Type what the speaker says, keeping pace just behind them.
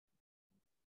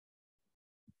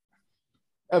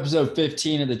Episode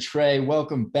 15 of the Tray.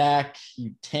 Welcome back,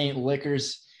 you taint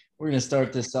lickers. We're going to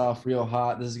start this off real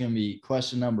hot. This is going to be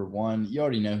question number one. You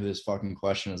already know who this fucking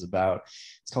question is about.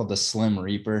 It's called the Slim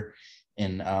Reaper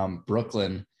in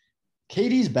Brooklyn.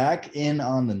 KD's back in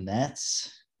on the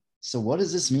Nets. So what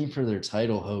does this mean for their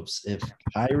title hopes if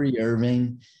Kyrie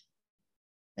Irving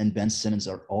and Ben Simmons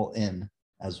are all in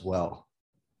as well?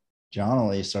 John, I'll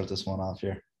let you start this one off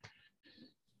here.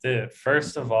 Dude,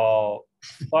 first of all,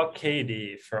 fuck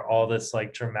KD for all this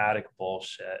like dramatic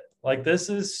bullshit. Like, this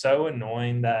is so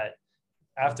annoying that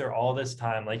after all this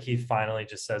time, like, he finally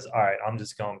just says, all right, I'm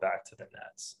just going back to the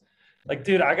Nets. Like,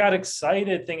 dude, I got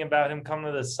excited thinking about him coming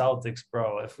to the Celtics,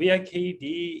 bro. If we had KD,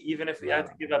 even if we had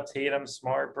to give up Tatum,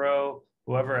 Smart, bro,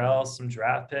 whoever else, some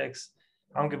draft picks,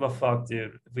 I don't give a fuck,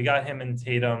 dude. If we got him and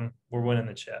Tatum, we're winning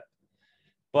the chip.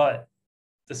 But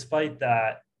despite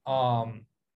that,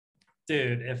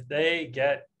 dude, if they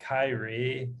get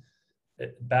Kyrie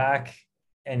back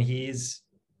and he's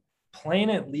playing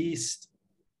at least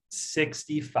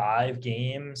 65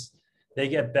 games, they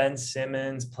get Ben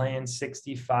Simmons playing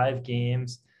 65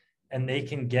 games, and they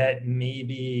can get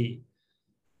maybe,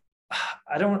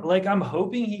 I'm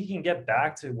hoping he can get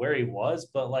back to where he was,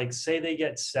 but like, say they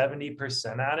get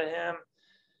 70% out of him.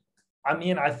 I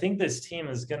mean, I think this team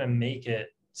is going to make it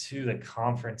to the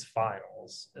conference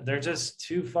finals. They're just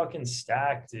too fucking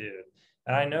stacked, dude.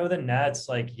 And I know the Nets,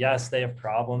 like, yes, they have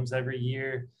problems every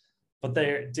year, but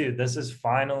this is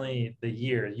finally the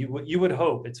year. You would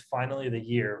hope it's finally the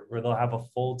year where they'll have a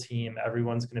full team.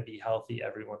 Everyone's going to be healthy.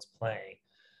 Everyone's playing.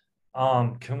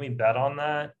 Can we bet on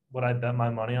that? Would I bet my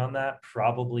money on that?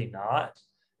 Probably not.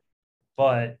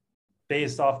 But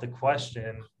based off the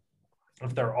question,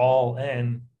 if they're all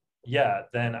in, yeah,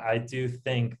 then I do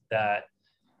think that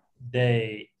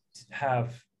they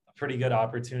have a pretty good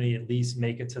opportunity, at least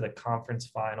make it to the conference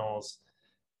finals.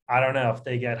 I don't know if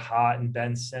they get hot and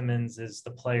Ben Simmons is the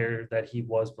player that he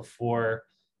was before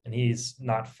and he's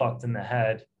not fucked in the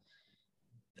head.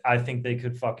 I think they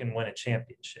could fucking win a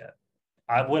championship.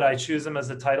 Would I choose them as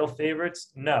the title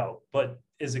favorites? No, but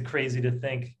is it crazy to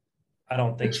think? I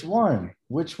don't think.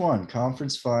 Which one?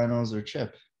 Conference finals or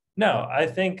chip? No,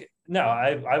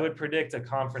 I would predict a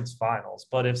conference finals,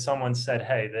 but if someone said,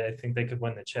 hey, they think they could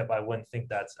win the chip, I wouldn't think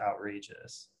that's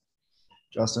outrageous.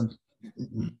 Justin?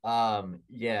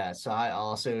 Yeah, so I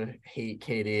also hate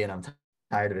KD and I'm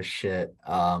tired of his shit.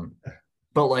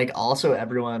 But like, also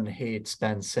everyone hates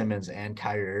Ben Simmons and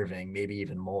Kyrie Irving, maybe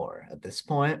even more at this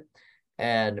point.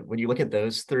 And when you look at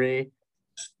those three,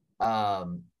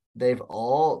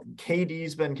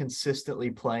 KD's been consistently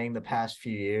playing the past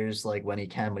few years, like when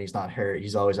he's not hurt,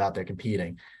 he's always out there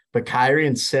competing. But Kyrie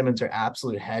and Simmons are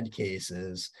absolute head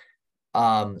cases.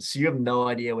 So you have no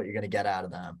idea what you're going to get out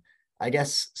of them. I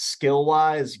guess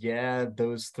skill-wise, yeah,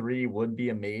 those three would be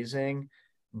amazing.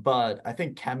 But I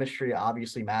think chemistry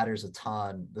obviously matters a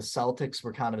ton. The Celtics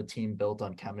were kind of a team built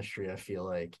on chemistry, I feel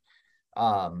like,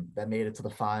 that made it to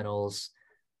the finals.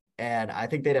 And I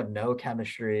think they'd have no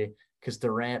chemistry because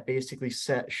Durant basically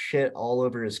set shit all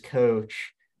over his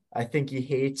coach. I think he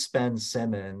hates Ben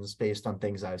Simmons based on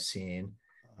things I've seen.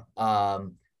 I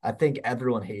think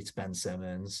everyone hates Ben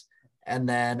Simmons. And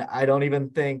then I don't even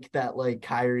think that like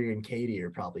Kyrie and KD are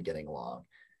probably getting along.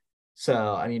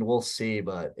 So, I mean, we'll see,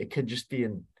 but it could just be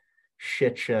a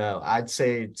shit show. I'd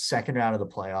say second round of the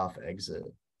playoff exit.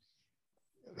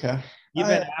 Okay.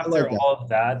 Even after all of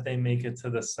that, they make it to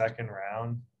the second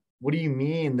round. What do you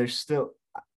mean? They're still...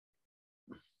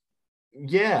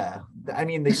 Yeah. I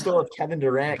mean, they still have Kevin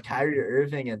Durant, Kyrie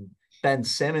Irving, and Ben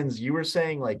Simmons. You were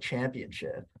saying like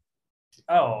championship.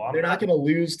 Oh, they're not going to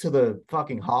lose to the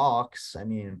fucking Hawks. I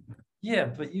mean, yeah,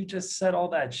 but you just said all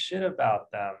that shit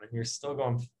about them, and you're still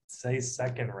going to say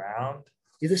second round.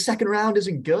 Yeah, the second round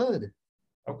isn't good.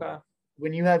 Okay.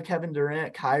 When you have Kevin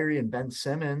Durant, Kyrie, and Ben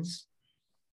Simmons,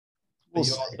 but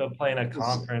you also play in a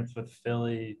conference with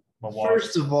Philly, Milwaukee,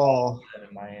 First of all,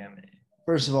 and Miami.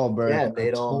 First of all, Bert, yeah,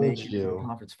 they'd all make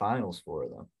conference finals for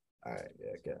them. All right,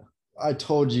 yeah, go. I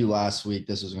told you last week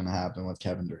this was going to happen with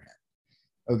Kevin Durant.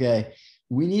 Okay,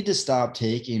 we need to stop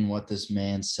taking what this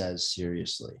man says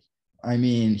seriously. I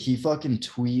mean, he fucking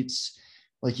tweets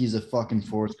like he's a fucking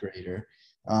fourth grader.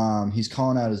 He's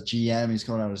calling out his GM. He's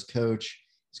calling out his coach.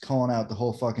 He's calling out the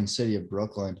whole fucking city of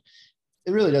Brooklyn.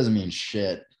 It really doesn't mean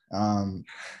shit.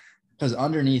 Because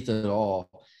underneath it all,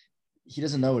 he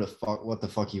doesn't know what the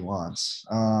fuck he wants.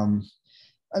 I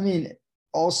mean,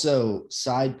 also,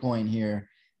 side point here,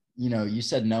 you know, you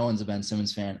said no one's a Ben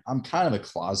Simmons fan. I'm kind of a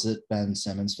closet Ben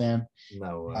Simmons fan.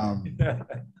 No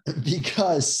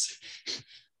because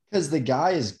the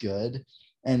guy is good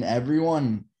and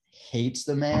everyone hates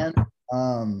the man.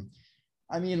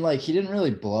 I mean, like, he didn't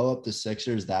really blow up the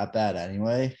Sixers that bad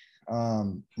anyway.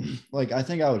 Like, I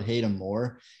think I would hate him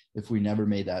more if we never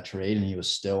made that trade and he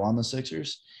was still on the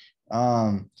Sixers.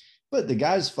 But the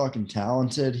guy's fucking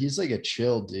talented. He's like a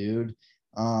chill dude.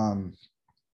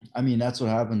 I mean, that's what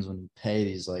happens when you pay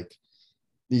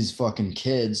these fucking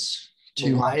kids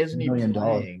Well, why isn't he $200 million.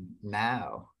 playing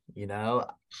now? You know,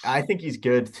 I think he's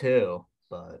good too,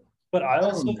 but But I I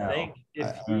also don't know. think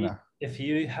I don't know. if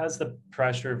he has the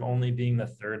pressure of only being the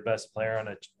third best player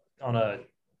on a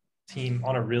team,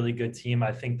 on a really good team,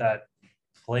 I think that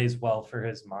plays well for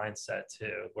his mindset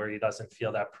too, where he doesn't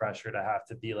feel that pressure to have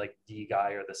to be like the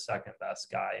guy or the second best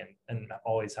guy and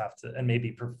always have to and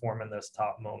maybe perform in those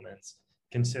top moments,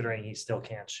 considering he still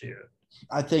can't shoot.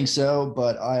 I think so,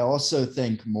 but I also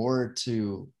think more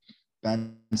to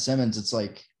Ben Simmons, it's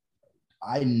like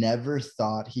I never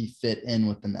thought he fit in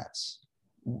with the Nets.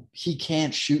 He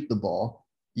can't shoot the ball.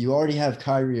 You already have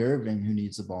Kyrie Irving who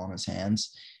needs the ball in his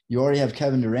hands. You already have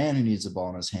Kevin Durant who needs the ball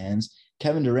in his hands.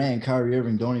 Kevin Durant and Kyrie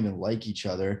Irving don't even like each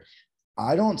other.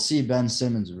 I don't see Ben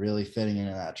Simmons really fitting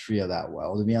into that trio that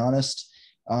well, to be honest.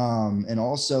 And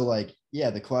also, like, yeah,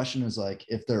 the question is like,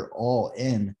 if they're all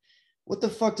in, what the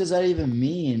fuck does that even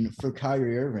mean for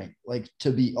Kyrie Irving? Like,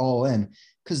 to be all in?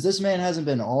 Because this man hasn't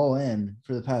been all in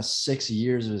for the past 6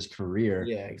 years of his career.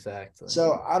 yeah, exactly.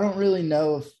 So I don't really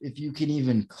know if you can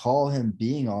even call him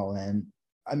being all in.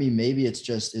 I mean, maybe it's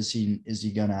just is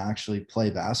he gonna actually play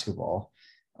basketball?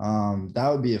 That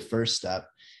would be a first step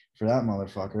for that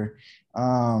motherfucker.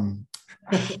 I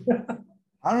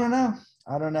don't know.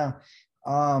 I don't know.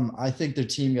 I think their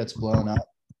team gets blown up.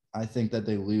 I think that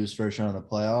they lose first round of the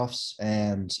playoffs,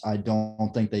 and I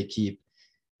don't think they keep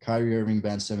Kyrie Irving,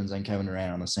 Ben Simmons, and Kevin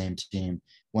Durant on the same team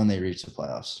when they reach the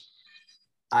playoffs.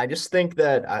 I just think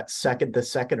that the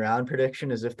second round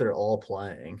prediction is if they're all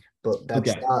playing, but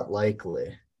that's Okay. not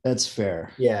likely. That's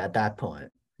fair. Yeah, at that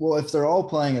point. Well, if they're all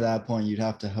playing at that point, you'd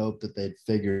have to hope that they'd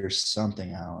figure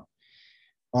something out.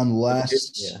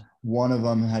 Unless one of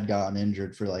them had gotten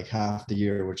injured for like half the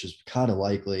year, which is kind of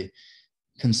likely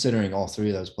considering all three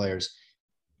of those players.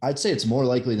 I'd say it's more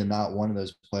likely than not one of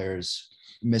those players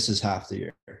misses half the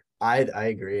year. I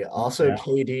agree. Also,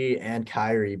 KD and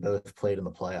Kyrie both played in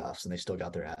the playoffs and they still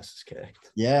got their asses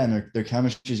kicked. Yeah, and their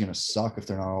chemistry is going to suck if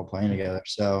they're not all playing together.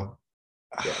 So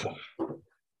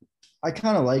I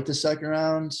kind of like the second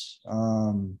round.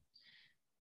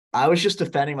 I was just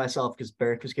defending myself because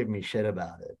Burke was giving me shit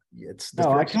about it. It's the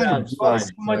I first kind of round's Oh, fine.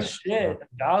 so much shit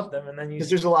about them, and then you Because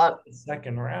there's a lot. the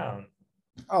second round.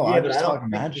 Oh, Yeah, I'm but just I don't talking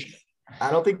think magic.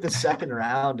 I don't think the second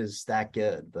round is that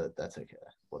good, but that's okay.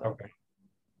 Whatever. Okay,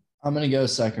 I'm going to go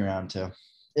second round too,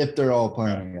 if they're all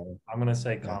playing together. I'm gonna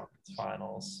say conference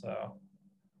finals. So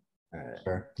All right.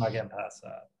 Sure. not getting past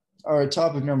that. All right,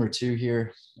 topic number 2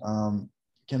 here.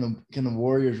 Can the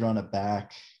Warriors run it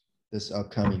back this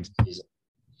upcoming season?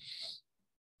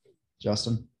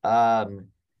 Justin?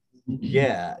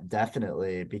 Yeah,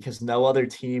 definitely. Because no other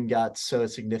team got so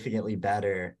significantly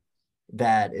better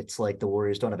that it's like the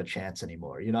Warriors don't have a chance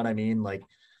anymore. You know what I mean? Like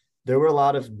there were a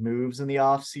lot of moves in the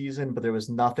offseason, but there was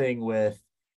nothing with,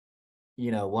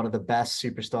 one of the best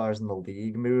superstars in the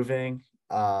league moving.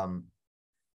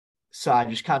 So I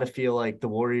just kind of feel like the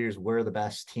Warriors were the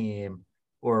best team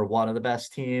or one of the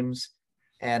best teams,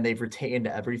 and they've retained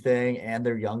everything, and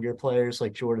their younger players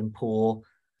like Jordan Poole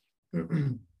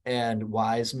and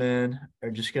Wiseman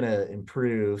are just going to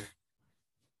improve,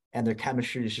 and their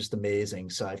chemistry is just amazing.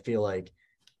 So I feel like,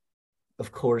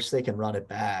 of course, they can run it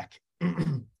back.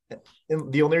 And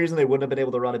the only reason they wouldn't have been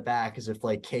able to run it back is if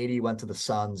like KD went to the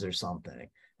Suns or something,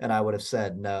 and I would have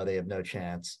said, no, they have no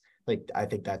chance. Like, I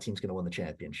think that team's going to win the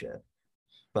championship.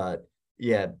 But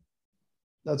yeah,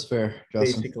 That's fair,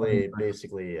 Justin.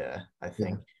 basically, yeah, I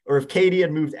think. Yeah. Or if KD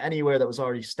had moved anywhere that was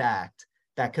already stacked,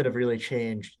 that could have really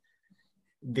changed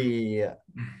the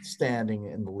standing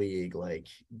in the league.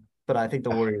 But I think the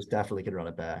Warriors definitely could run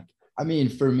it back. I mean,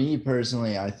 for me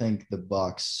personally, I think the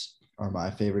Bucks are my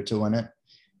favorite to win it.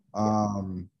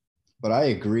 But I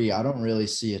agree. I don't really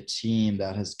see a team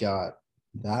that has got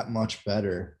that much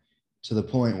better to the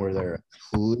point where they're a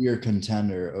clear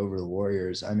contender over the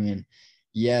Warriors. I mean,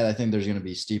 yeah, I think there's going to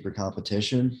be steeper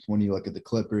competition when you look at the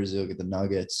Clippers, you look at the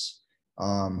Nuggets,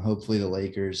 hopefully the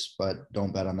Lakers, but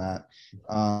don't bet on that.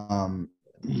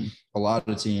 A lot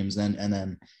of teams, and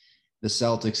then the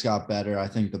Celtics got better. I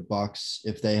think the Bucks,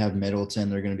 if they have Middleton,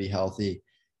 they're going to be healthy.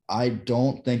 I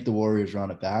don't think the Warriors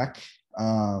run it back,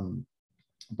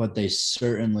 but they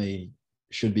certainly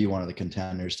should be one of the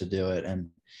contenders to do it.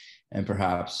 And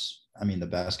perhaps, I mean, the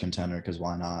best contender, because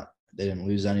why not? They didn't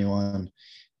lose anyone.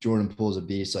 Jordan Poole's a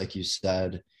beast, like you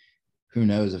said. Who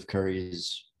knows if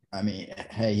Curry's I mean,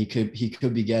 hey, he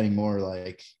could be getting more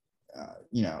like,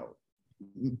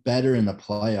 better in the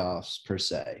playoffs per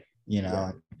se.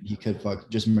 He could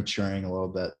just maturing a little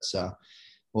bit. So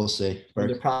we'll see. And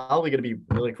they're probably going to be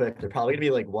really quick. They're probably going to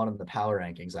be like one of the power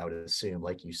rankings, I would assume,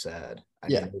 like you said. I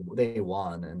mean, they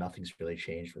won and nothing's really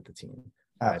changed with the team.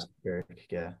 Yeah.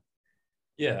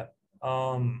 Yeah.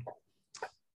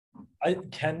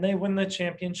 Can they win the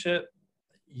championship?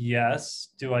 Yes.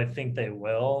 Do I think they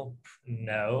will?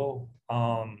 No.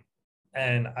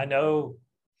 And I know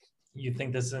you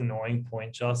think this is an annoying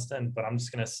point, Justin, but I'm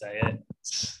just gonna say it.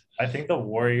 I think the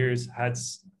Warriors had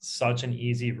such an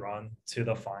easy run to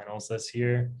the finals this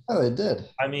year. Oh, they did.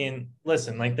 I mean,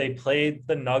 listen, like they played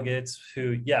the Nuggets,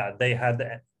 who, yeah, they had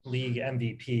the league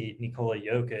MVP, Nikola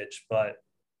Jokic, but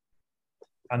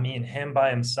I mean, him by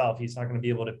himself, he's not going to be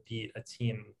able to beat a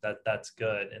team that's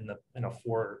good in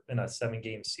a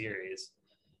 7-game series.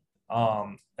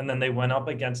 And then they went up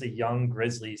against a young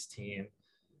Grizzlies team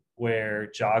where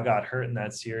Ja got hurt in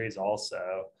that series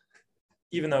also,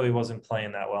 even though he wasn't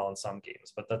playing that well in some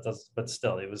games. But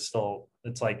still,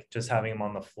 it's like just having him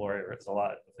on the floor, it's a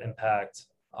lot of impact.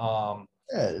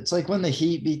 It's like when the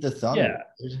Heat beat the Thunder.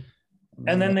 Yeah.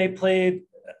 And then they played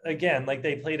again, like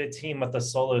they played a team with a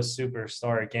solo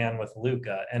superstar again with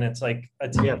Luka, and it's like a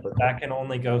team that can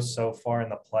only go so far in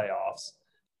the playoffs.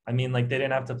 I mean, like they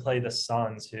didn't have to play the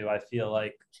Suns, who I feel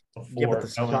like before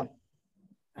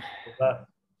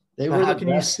how can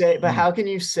you say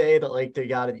that like they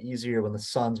got it easier when the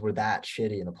Suns were that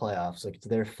shitty in the playoffs? Like it's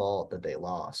their fault that they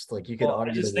lost. Like you could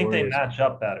argue. I just think they match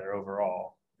up better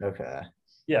overall. Okay.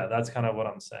 Yeah, that's kind of what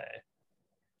I'm saying.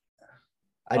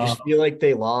 I just feel like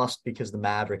they lost because the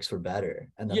Mavericks were better.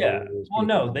 And then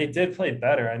no, they did play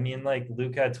better. I mean, like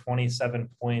Luka had 27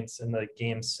 points in the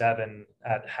game 7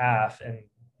 at half, and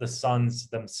the Suns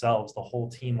themselves, the whole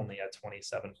team only had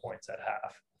 27 points at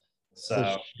half.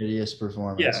 So the shittiest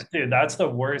performance. Yeah, dude, that's the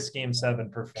worst game 7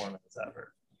 performance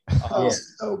ever.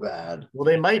 So bad. Well,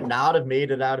 they might not have made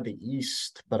it out of the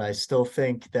East, but I still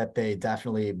think that they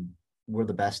definitely were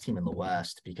the best team in the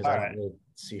West because I don't really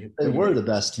see they were the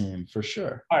best team for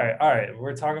sure. All right.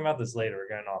 We're talking about this later. We're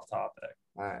getting off topic.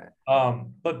 All right.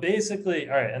 But basically,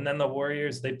 all right, and then the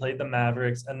Warriors, they played the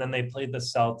Mavericks, and then they played the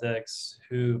Celtics,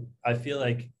 who I feel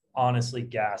like honestly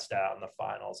gassed out in the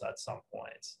finals at some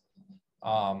points.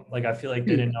 Like I feel like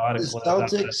they didn't know how to close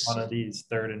out one of these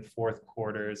third and fourth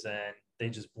quarters, and they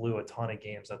just blew a ton of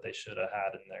games that they should have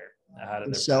had in their.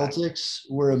 The Celtics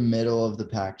were a middle of the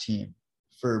pack team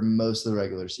for most of the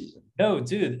regular season. No,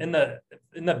 dude, in the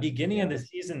beginning of the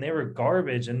season, they were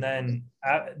garbage, and then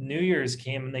New Year's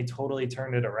came and they totally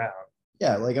turned it around.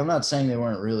 Yeah, like I'm not saying they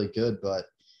weren't really good, but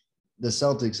the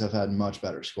Celtics have had much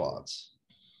better squads.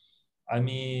 I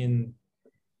mean,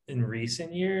 in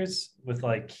recent years with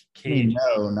like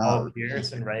Paul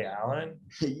Pierce and Ray Allen.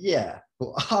 Yeah,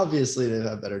 well, obviously they've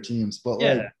had better teams, but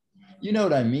like, you know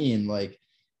what I mean? Like,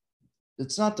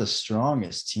 it's not the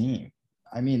strongest team.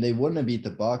 I mean, they wouldn't have beat the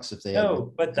Bucks if they had.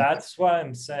 No, but that's why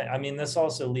I'm saying. I mean, this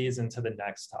also leads into the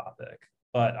next topic.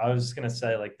 But I was just gonna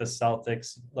say, like the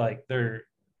Celtics, like they're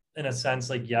in a sense,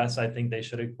 like yes, I think they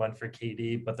should have went for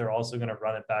KD, but they're also gonna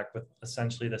run it back with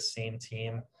essentially the same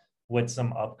team with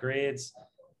some upgrades,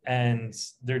 and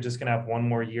they're just gonna have one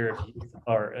more year of youth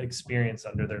or experience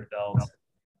under their belt,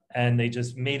 and they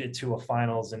just made it to a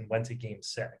finals and went to Game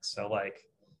 6. So like,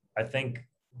 I think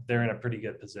they're in a pretty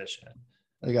good position.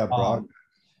 They got Brogdon.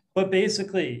 But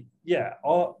basically,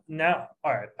 all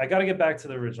right. I got to get back to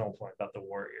the original point about the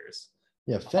Warriors.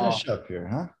 Yeah, finish up here,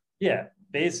 huh? Yeah,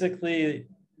 basically,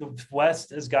 the West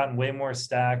has gotten way more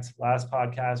stacked. Last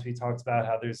podcast, we talked about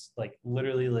how there's like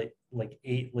literally like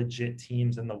 8 legit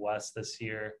teams in the West this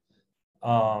year.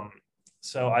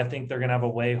 So I think they're gonna have a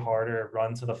way harder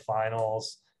run to the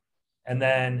finals. And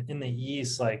then in the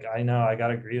East, like I know I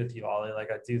gotta agree with you, Ollie.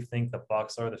 Like I do think the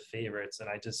Bucks are the favorites, and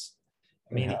I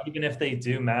mean, even if they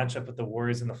do match up with the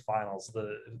Warriors in the finals,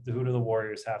 who do the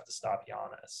Warriors have to stop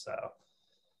Giannis? So,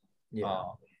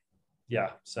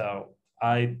 So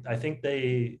I think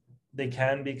they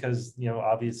can because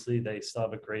obviously they still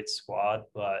have a great squad,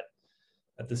 but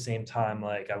at the same time,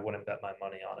 like I wouldn't bet my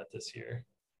money on it this year.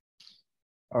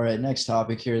 All right, next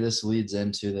topic here. This leads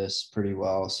into this pretty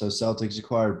well. So Celtics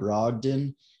acquired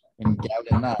Brogdon and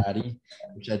Gallinari,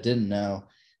 which I didn't know.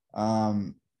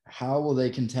 How will they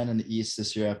contend in the East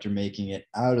this year after making it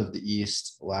out of the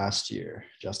East last year,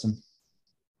 Justin?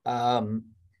 They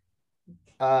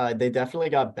definitely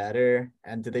got better.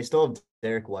 And did they still have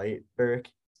Derek White, Burke?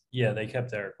 Yeah, they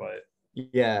kept Derek White.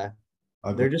 Yeah,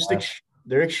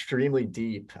 they're extremely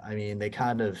deep. I mean,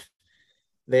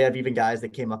 They have even guys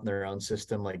that came up in their own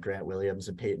system like Grant Williams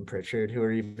and Peyton Pritchard, who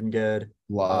are even good.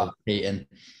 Love Peyton.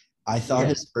 I thought Yeah.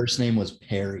 his first name was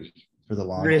Perry for the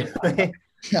longest Really? time.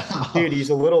 Dude, he's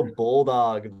a little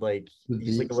bulldog. Like The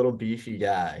he's like a beast. little beefy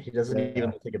guy. He doesn't even Yeah.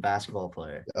 look like a basketball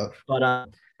player. Oh,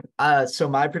 But so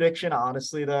my prediction,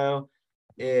 honestly, though,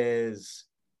 is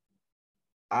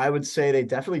I would say they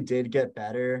definitely did get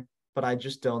better, but I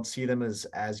just don't see them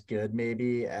as good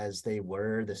maybe as they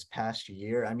were this past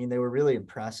year. I mean, they were really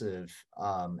impressive,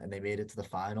 and they made it to the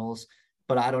finals.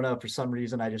 But I don't know, for some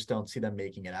reason, I just don't see them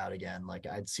making it out again. Like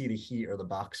I'd see the Heat or the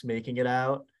Bucks making it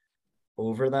out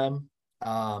over them.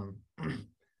 Um,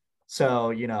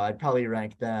 so I'd probably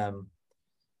rank them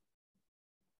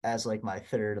as like my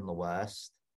third in the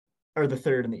West or the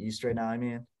third in the East right now. I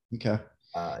mean, okay.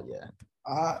 yeah.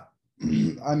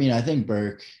 I mean, I think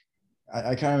Burke,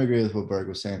 I kind of agree with what Burke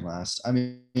was saying last. I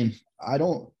mean, I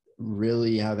don't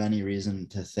really have any reason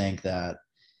to think that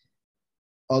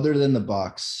other than the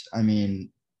Bucks. I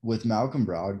mean, with Malcolm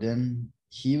Brogdon,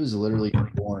 he was literally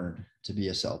born to be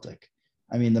a Celtic.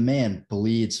 I mean, the man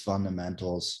bleeds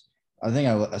fundamentals. I think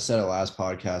I said it last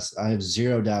podcast. I have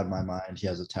zero doubt in my mind he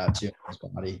has a tattoo on his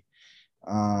body.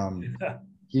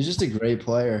 He's just a great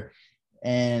player,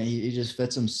 and he just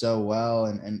fits him so well.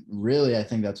 And really, I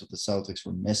think that's what the Celtics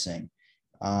were missing.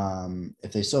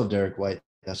 If they still have Derek White,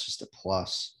 that's just a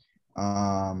plus.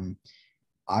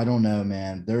 I don't know,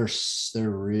 man. They're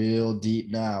real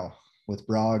deep now with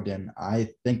Brogdon. I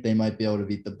think they might be able to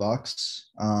beat the Bucks,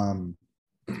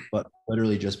 but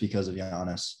literally just because of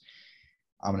Giannis,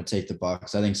 I'm going to take the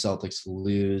Bucks. I think Celtics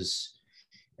lose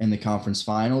in the conference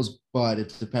finals, but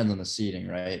it depends on the seeding,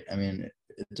 right? I mean,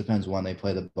 it depends when they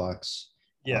play the Bucks.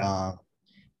 Yeah.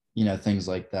 Things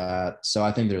like that. So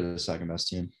I think they're the second best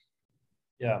team.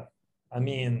 Yeah. I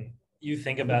mean, you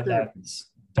think about that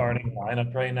starting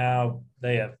lineup right now.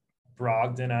 They have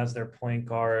Brogdon as their point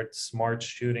guard, smart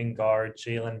shooting guard,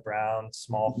 Jaylen Brown,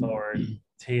 small forward,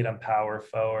 Tatum, power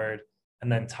forward,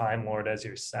 and then Time Lord as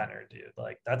your center, dude.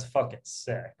 Like, that's fucking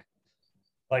sick.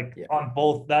 Like, on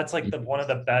both, that's like one of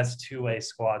the best two-way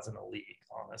squads in the league,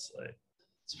 honestly.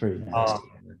 It's pretty nice.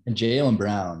 And Jaylen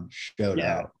Brown showed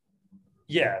out.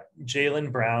 Yeah,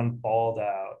 Jaylen Brown balled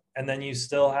out. And then you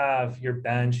still have your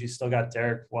bench. You still got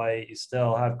Derek White. You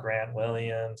still have Grant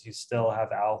Williams. You still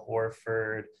have Al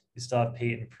Horford. You still have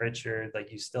Peyton Pritchard.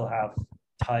 Like, you still have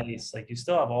Tice. Like, you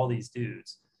still have all these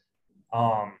dudes.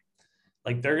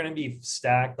 Like, they're going to be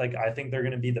stacked. Like, I think they're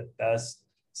going to be the best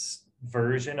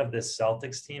version of this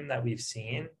Celtics team that we've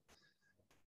seen.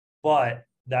 But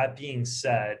that being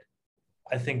said,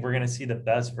 I think we're going to see the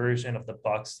best version of the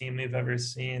Bucks team we've ever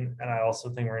seen. And I also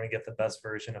think we're going to get the best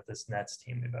version of this Nets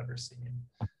team we've ever seen.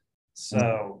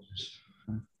 So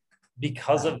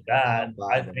because of that,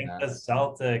 I think the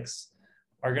Celtics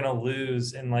are going to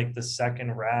lose in like the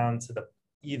second round to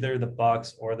either the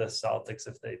Bucks or the Celtics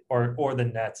if they or the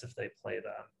Nets if they play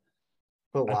them.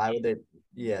 But why would they?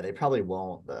 Yeah, they probably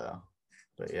won't though.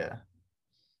 But yeah.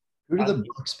 Who do the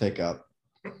Bucks pick up?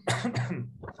 The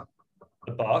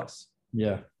Bucks?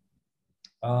 Yeah.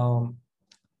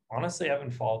 Honestly, I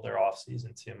haven't followed their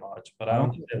offseason too much, but I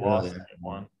don't think they lost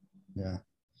anyone. Yeah.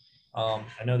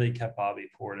 I know they kept Bobby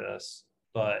Portis,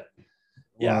 but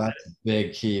yeah, well, that's a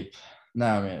big keep. No,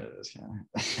 I mean,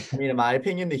 I mean, in my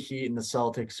opinion, the Heat and the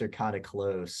Celtics are kind of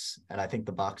close, and I think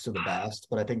the Bucks are the best.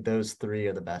 But I think those three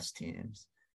are the best teams,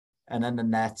 and then the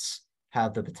Nets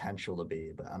have the potential to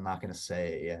be, but I'm not going to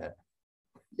say it yet.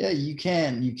 Yeah, you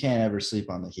can't ever sleep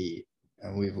on the Heat,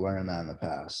 and we've learned that in the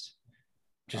past.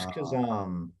 Just because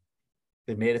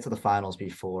they've made it to the finals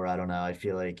before, I don't know. I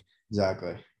feel like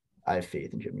exactly. I have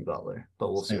faith in Jimmy Butler,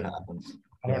 but we'll see what happens.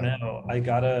 I don't know. I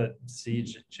gotta see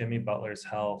Jimmy Butler's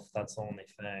health. That's the only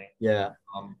thing. Yeah.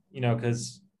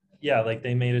 Because like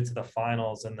they made it to the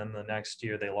finals, and then the next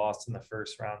year they lost in the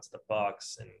first round to the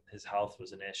Bucks, and his health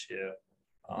was an issue.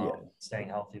 Staying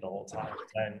healthy the whole time.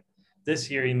 And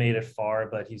this year he made it far,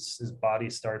 but his body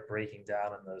started breaking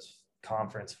down in those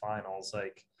conference finals.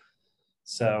 Like,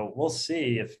 so we'll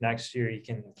see if next year he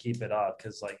can keep it up.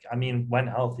 Because, like, I mean, when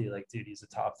healthy, like, dude, he's a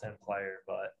top 10 player.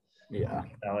 But if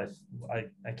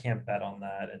I can't bet on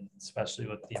that, and especially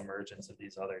with the emergence of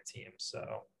these other teams.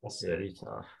 So we'll see.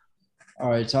 All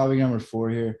right, topic number 4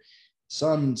 here.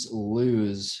 Suns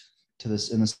lose to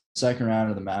this in the second round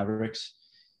of the Mavericks.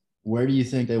 Where do you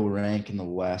think they will rank in the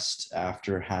West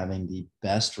after having the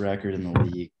best record in the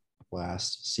league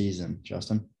last season,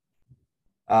 Justin?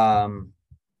 I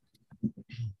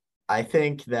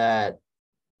think that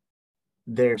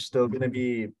they're still going to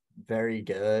be very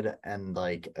good and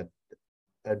like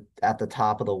at the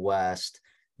top of the West,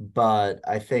 but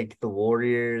I think the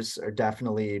Warriors are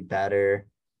definitely better.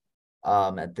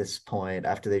 at this point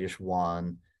after they just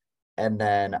won. And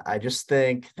then I just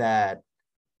think that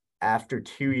after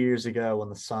 2 years ago when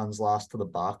the Suns lost to the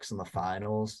Bucks in the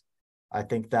finals, I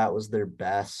think that was their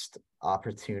best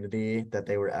opportunity that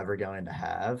they were ever going to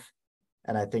have.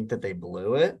 And I think that they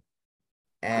blew it.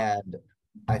 And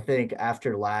I think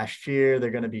after last year,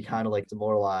 they're going to be kind of like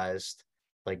demoralized.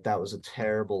 Like that was a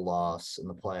terrible loss in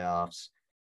the playoffs.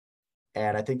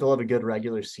 And I think they'll have a good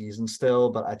regular season still,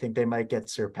 but I think they might get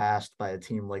surpassed by a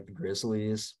team like the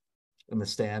Grizzlies in the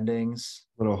standings.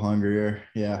 A little hungrier.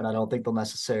 Yeah. And I don't think they'll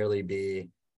necessarily be,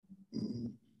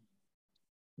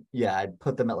 I'd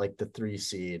put them at like the 3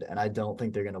 seed, and I don't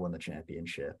think they're going to win the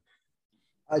championship.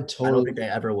 I don't totally think they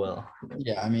ever will.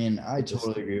 Yeah, I mean, I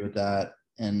totally agree with that.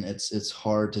 And it's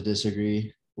hard to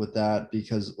disagree with that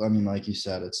because I mean, like you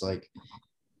said, it's like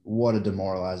what a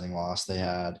demoralizing loss they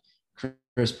had.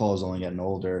 Chris Paul is only getting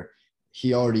older.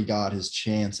 He already got his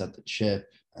chance at the chip.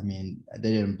 I mean,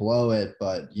 they didn't blow it,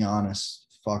 but Giannis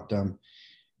fucked him.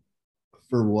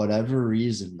 For whatever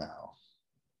reason, though,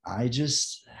 I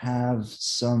just have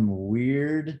some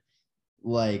weird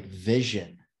like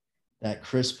vision that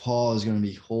Chris Paul is going to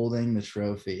be holding the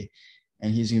trophy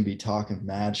and he's going to be talking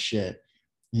mad shit.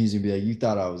 He's going to be like, you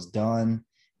thought I was done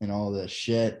and all this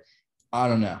shit. I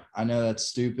don't know. I know that's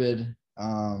stupid.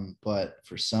 But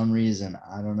for some reason,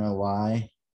 I don't know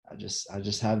why. I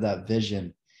just have that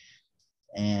vision,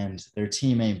 and their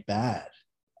team ain't bad.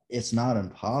 It's not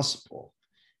impossible,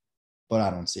 but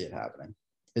I don't see it happening.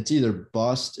 It's either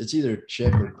bust. It's either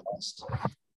chip or bust.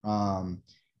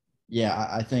 Yeah,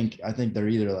 I think they're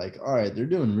either like, all right, they're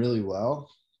doing really well.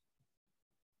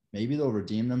 Maybe they'll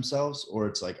redeem themselves, or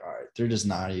it's like, all right, they're just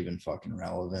not even fucking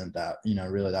relevant. That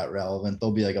really that relevant.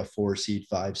 They'll be like a 4 seed,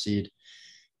 5 seed,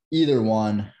 either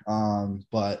one.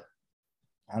 But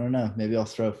I don't know. Maybe I'll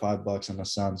throw $5 on the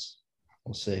Suns.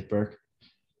 We'll see, Burke.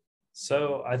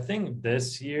 So I think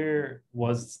this year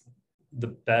was the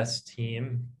best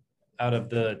team out of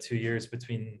the 2 years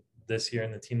between this year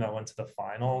and the team that went to the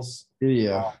finals.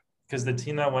 Yeah. Because the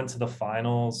team that went to the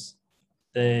finals,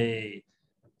 they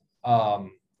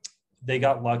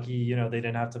got lucky. They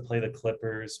didn't have to play the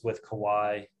Clippers with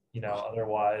Kawhi.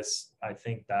 Otherwise, I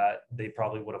think that they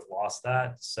probably would have lost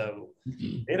that. So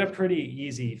they had a pretty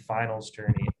easy finals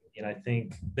journey. I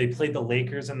think they played the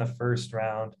Lakers in the first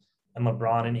round, and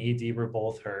LeBron and AD were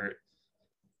both hurt.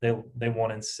 They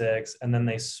won in 6, and then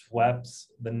they swept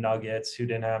the Nuggets, who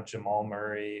didn't have Jamal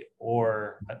Murray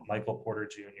or Michael Porter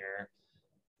Jr.,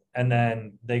 and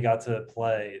then they got to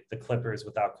play the Clippers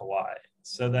without Kawhi.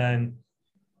 So then,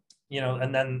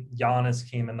 and then Giannis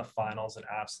came in the finals and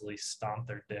absolutely stomped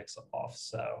their dicks off.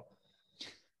 So,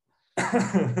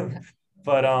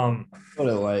 but Put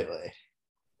it lightly.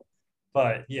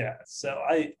 But yeah, so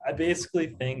I basically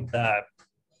think that,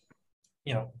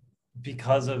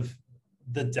 because of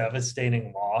the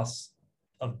devastating loss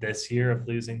of this year of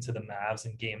losing to the Mavs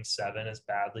in Game 7 as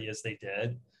badly as they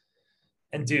did.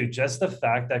 And dude, just the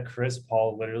fact that Chris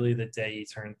Paul, literally the day he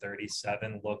turned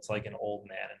 37, looked like an old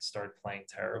man and started playing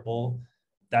terrible,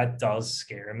 that does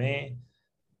scare me.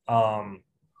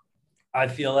 I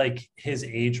feel like his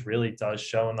age really does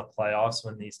show in the playoffs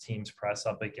when these teams press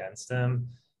up against him.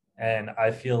 And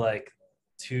I feel like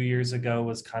 2 years ago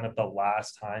was kind of the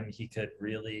last time he could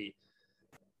really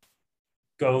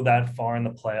go that far in the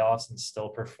playoffs and still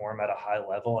perform at a high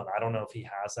level. And I don't know if he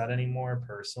has that anymore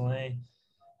personally.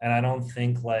 And I don't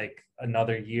think like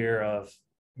another year of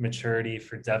maturity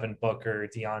for Devin Booker,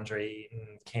 DeAndre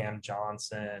Ayton, Cam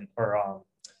Johnson, or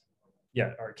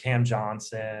Cam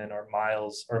Johnson or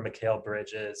Miles or Mikal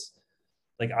Bridges.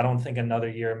 Like, I don't think another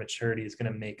year of maturity is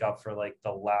going to make up for like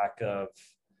the lack of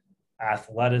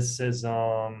athleticism,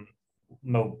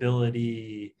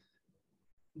 mobility,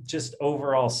 just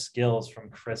overall skills from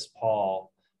Chris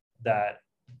Paul that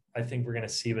I think we're going to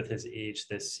see with his age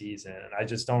this season. And I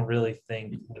just don't really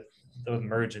think with the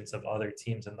emergence of other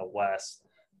teams in the West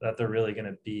that they're really going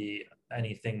to be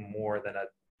anything more than a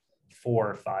 4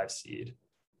 or 5 seed.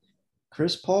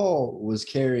 Chris Paul was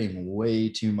carrying way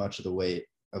too much of the weight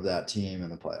of that team in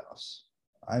the playoffs.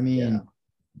 I mean,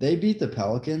 they beat the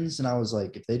Pelicans, and I was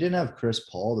like, if they didn't have Chris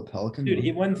Paul, the Pelicans. Dude,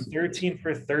 he went 13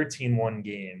 for 13 one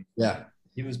game. Yeah.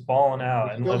 He was balling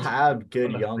out. And they'll have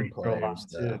good young players,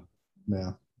 too.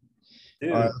 Yeah.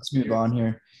 Dude. All right, let's move on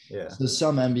here. Yeah. So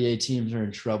some NBA teams are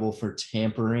in trouble for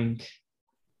tampering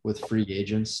with free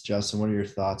agents. Justin, what are your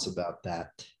thoughts about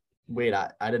that? Wait,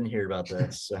 I didn't hear about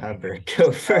this. So have Bert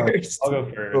go first. I'll go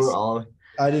first.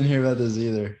 I didn't hear about this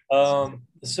either.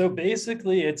 So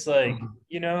basically it's like,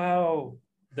 how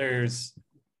there's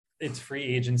it's free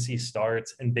agency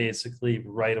starts and basically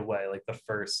right away, like the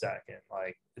first second,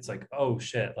 like it's like, oh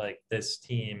shit, like this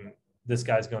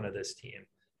guy's going to this team.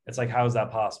 It's like, how is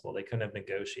that possible? They couldn't have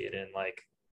negotiated in like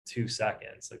 2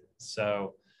 seconds. Like,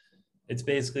 so it's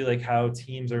basically like how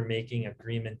teams are making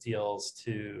agreement deals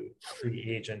to free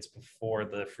agents before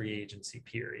the free agency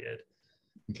period.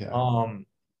 Okay.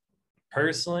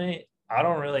 Personally, I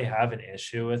don't really have an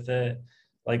issue with it.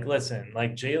 Like, listen,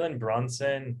 like Jalen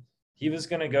Brunson, he was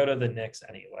going to go to the Knicks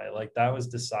anyway. Like, that was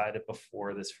decided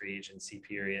before this free agency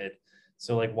period.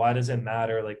 So, like, why does it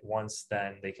matter? Like, once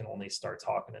then they can only start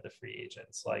talking to the free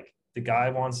agents. Like, the guy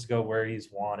wants to go where he's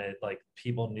wanted. Like,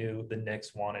 people knew the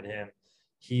Knicks wanted him.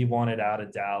 He wanted out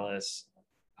of Dallas.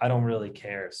 I don't really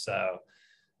care. So,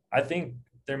 I think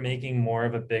they're making more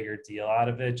of a bigger deal out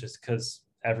of it just because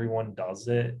everyone does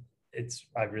it.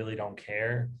 I really don't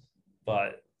care,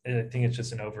 but I think it's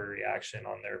just an overreaction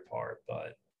on their part.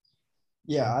 But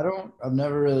yeah, I've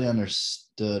never really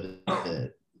understood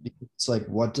it. It's like,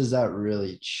 what does that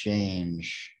really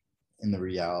change in the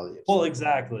reality of well,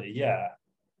 exactly. Yeah.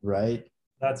 right?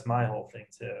 That's my whole thing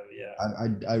too. Yeah.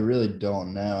 I really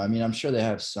don't know. I mean, I'm sure they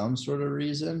have some sort of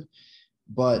reason,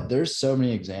 but there's so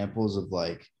many examples of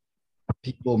like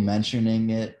people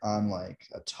mentioning it on like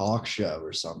a talk show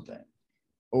or something,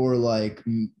 or like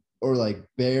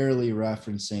barely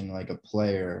referencing like a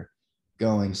player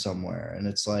going somewhere, and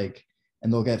it's like,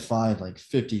 and they'll get fined like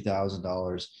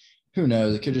 $50,000. Who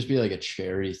knows? It could just be like a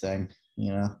charity thing,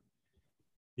 you know?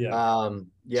 Yeah.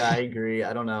 Yeah, I agree.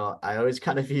 I don't know. I always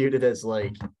kind of viewed it as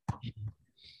like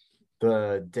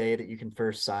the day that you can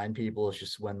first sign people is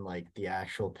just when like the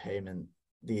actual payment,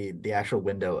 the actual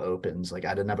window opens. Like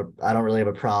I don't really have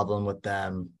a problem with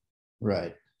them.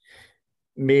 Right.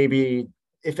 Maybe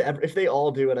if they all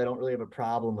do it, I don't really have a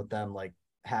problem with them like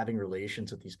having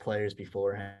relations with these players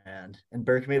beforehand. And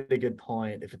Burke made a good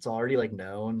point. If it's already like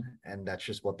known and that's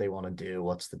just what they want to do,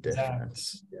 what's the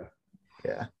difference? Yeah.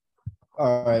 Yeah.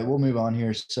 All right, we'll move on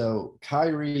here. So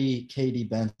Kyrie, KD,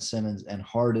 Ben Simmons, and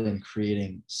Harden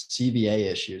creating CBA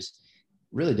issues.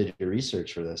 Really did your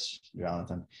research for this,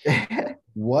 Jonathan.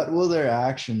 What will their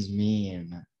actions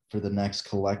mean for the next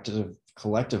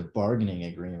collective bargaining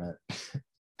agreement?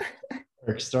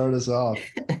 Or start us off.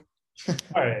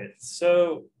 All right.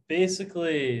 So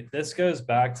basically, this goes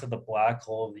back to the black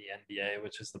hole of the NBA,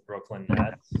 which is the Brooklyn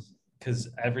Nets, because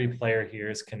every player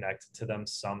here is connected to them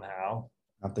somehow.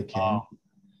 Not the king.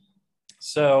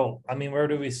 So, I mean, where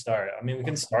do we start? I mean, we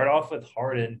can start off with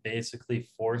Harden basically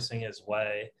forcing his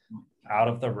way out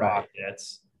of the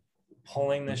Rockets,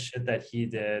 pulling the shit that he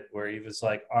did, where he was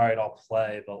like, all right, I'll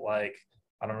play, but like,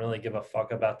 I don't really give a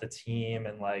fuck about the team,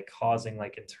 and like causing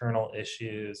like internal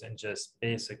issues and just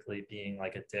basically being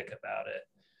like a dick about it.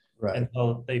 Right.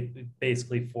 Until they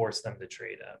basically forced them to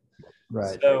trade him.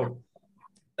 Right. So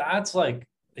that's like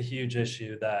a huge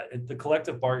issue, that the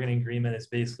collective bargaining agreement is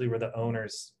basically where the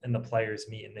owners and the players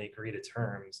meet and they agree to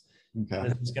terms. Okay.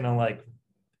 And it's going to like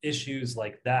issues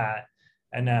like that.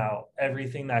 And now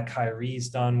everything that Kyrie's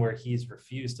done, where he's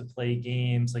refused to play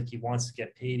games, like he wants to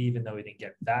get paid even though he didn't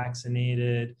get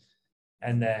vaccinated.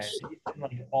 And then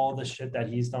like all the shit that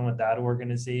he's done with that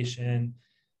organization.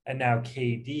 And now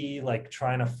KD like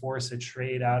trying to force a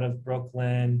trade out of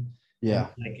Brooklyn. Yeah.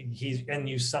 And like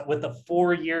you with a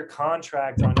 4-year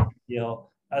contract on your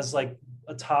deal as like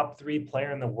a top 3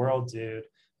 player in the world, dude.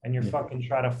 And you're fucking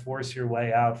trying to force your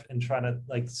way out and trying to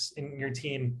like, in your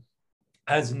team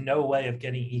has no way of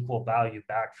getting equal value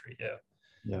back for you.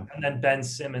 Yeah. And then Ben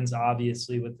Simmons,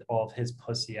 obviously, with all of his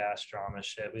pussy ass drama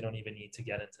shit, we don't even need to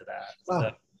get into that. Wow.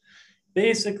 So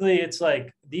basically, it's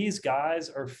like these guys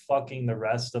are fucking the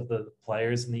rest of the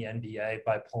players in the NBA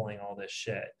by pulling all this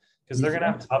shit, because they're going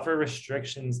to have tougher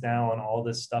restrictions now on all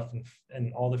this stuff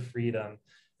and all the freedom.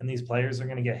 And these players are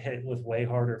going to get hit with way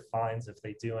harder fines if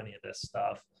they do any of this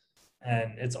stuff.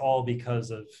 And it's all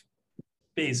because of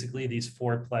basically these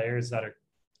 4 players that are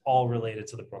all related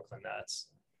to the Brooklyn Nets.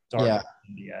 Yeah.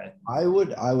 NBA. I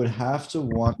would have to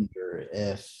wonder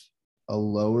if a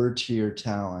lower tier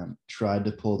talent tried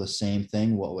to pull the same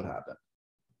thing, what would happen?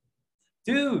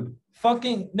 Dude,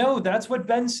 fucking no, that's what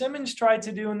Ben Simmons tried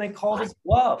to do and they called his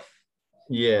bluff.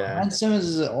 Yeah. Ben Simmons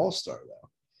is an all-star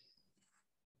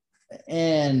though.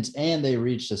 And they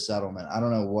reached a settlement. I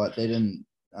don't know what they didn't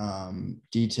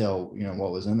detail,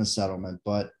 what was in the settlement,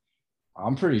 but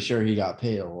I'm pretty sure he got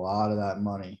paid a lot of that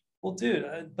money. Well,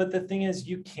 dude, but the thing is,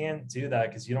 you can't do that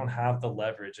because you don't have the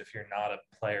leverage if you're not a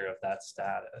player of that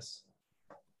status.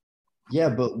 Yeah,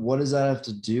 but what does that have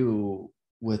to do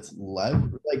with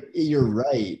leverage? Like, you're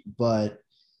right, but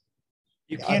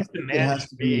you can't demand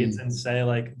trades and say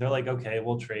like, they're like, okay,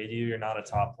 we'll trade you. You're not a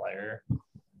top player.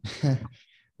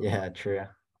 Yeah, true.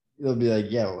 They'll be like,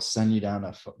 yeah, we'll send you down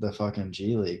to the fucking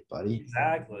G League, buddy.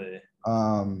 Exactly.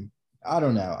 I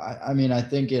don't know. I mean, I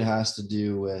think it has to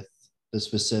do with the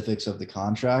specifics of the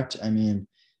contract. I mean,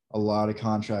 a lot of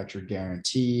contracts are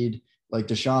guaranteed. Like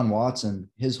Deshaun Watson,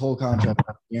 his whole contract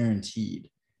is guaranteed,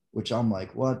 which I'm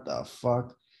like, what the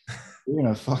fuck? You're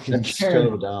gonna fucking That's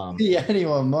so dumb. guarantee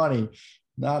anyone money,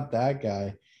 not that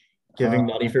guy. Giving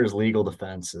money for his legal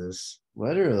defenses.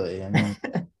 Literally, I mean,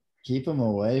 keep him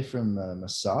away from the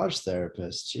massage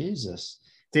therapist. Jesus.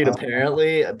 Dude, Uh,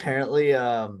 apparently,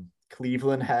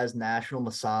 Cleveland has National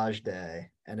Massage Day,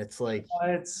 and it's like,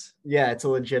 What? yeah, it's a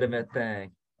legitimate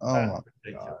thing. oh my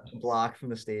Ridiculous. god. Blocked from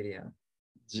the stadium.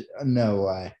 No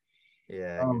way.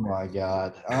 Yeah. Oh my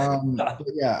god. But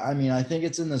yeah, I mean, I think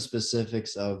it's in the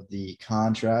specifics of the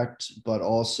contract, but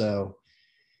also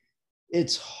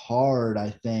it's hard, I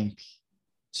think,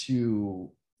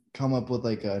 to come up with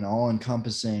like an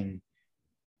all-encompassing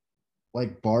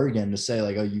like bargain to say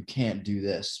like, oh, you can't do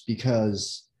this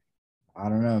because I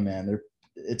don't know, man.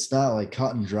 It's not like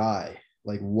cut and dry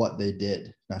like what they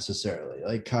did necessarily.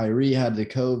 Like Kyrie had the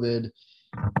COVID.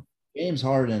 James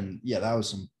Harden, yeah, that was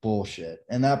some bullshit,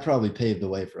 and that probably paved the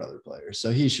way for other players.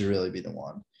 So he should really be the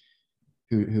one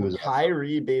who was.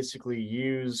 Kyrie basically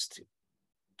used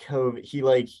COVID. He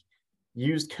like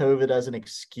used COVID as an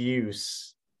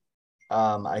excuse,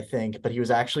 I think, but he was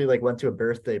actually like went to a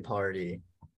birthday party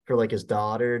for like his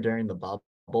daughter during the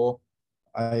bubble,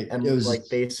 and It was like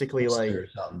basically like or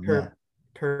something, yeah.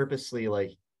 purposely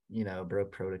like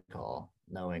broke protocol,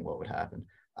 knowing what would happen.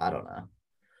 I don't know.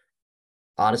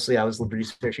 Honestly, I was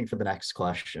researching for the next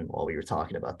question while we were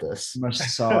talking about this.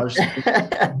 Massage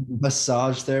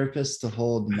therapist to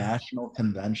hold national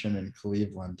convention in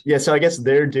Cleveland. Yeah, so I guess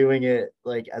they're doing it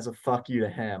like as a fuck you to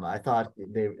him. I thought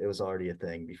it was already a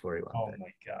thing before he went Oh there.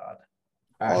 my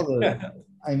god.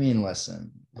 I mean,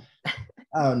 listen.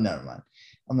 Oh, never mind.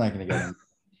 I'm not gonna get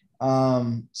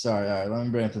in. Sorry. All right, let me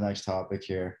bring up the next topic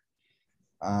here.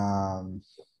 All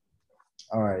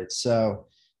right. So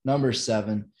number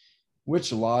 7.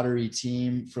 Which lottery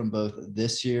team from both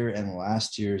this year and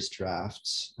last year's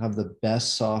drafts have the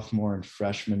best sophomore and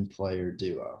freshman player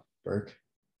duo? Burke?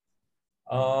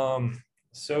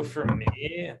 So for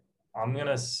me, I'm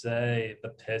gonna say the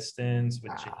Pistons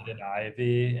with Jaden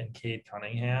Ivey and Cade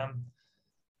Cunningham.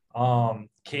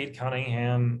 Cade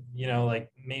Cunningham,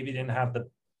 like maybe didn't have the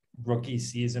rookie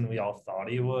season we all thought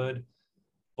he would,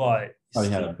 but Oh, he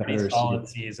had still a a pretty better solid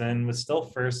season. Was still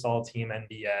first all team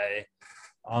NBA.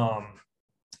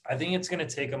 I think it's going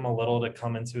to take him a little to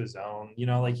come into his own.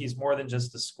 Like he's more than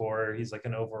just a scorer. He's like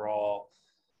an overall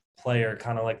player,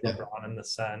 kind of like LeBron in the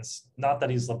sense. Not that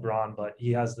he's LeBron, but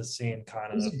he has the same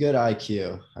kind He's of. a good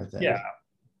IQ, I think. Yeah.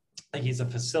 Like he's a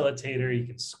facilitator. He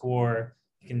can score.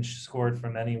 He can score it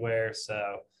from anywhere.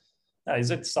 So no,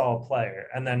 he's a solid player.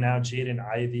 And then now Jaden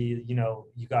Ivey,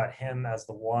 you got him as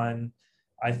the one.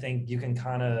 I think you can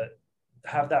kind of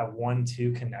have that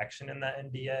 1-2 connection in the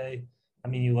NBA. I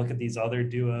mean, you look at these other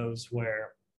duos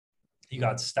where you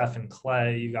got Steph and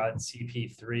Clay, you got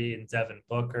CP3 and Devin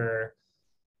Booker.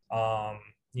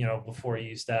 Before you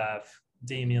used to have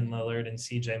Damian Lillard and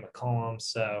CJ McCollum.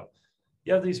 So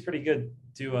you have these pretty good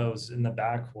duos in the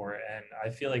backcourt, and I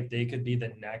feel like they could be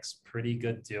the next pretty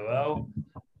good duo.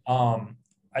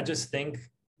 I just think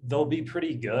they'll be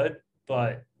pretty good,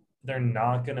 but they're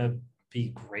not going to be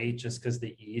great just because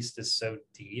the East is so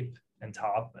deep and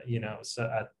top,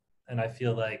 and I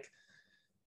feel like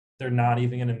they're not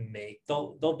even going to make,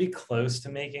 they'll be close to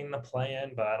making the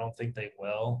play-in, but I don't think they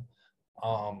will.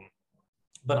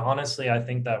 But honestly, I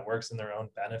think that works in their own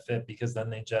benefit because then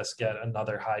they just get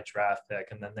another high draft pick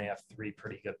and then they have 3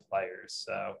 pretty good players.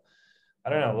 So I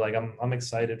don't know, like I'm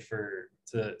excited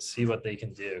to see what they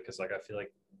can do because like I feel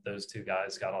like those 2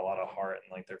 guys got a lot of heart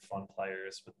and like they're fun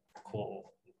players with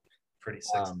cool, pretty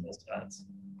sick skill sets.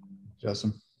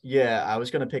 Justin? Yeah, I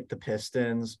was gonna pick the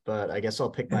Pistons, but I guess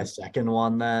I'll pick my second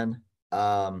one then,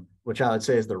 which I would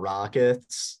say is the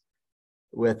Rockets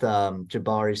with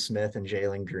Jabari Smith and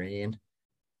Jalen Green.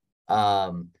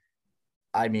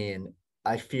 I mean,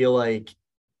 I feel like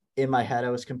in my head I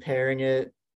was comparing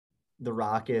the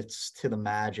Rockets to the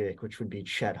Magic, which would be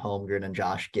Chet Holmgren and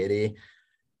Josh Giddey.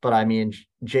 But I mean,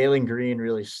 Jalen Green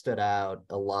really stood out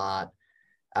a lot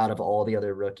out of all the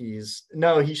other rookies.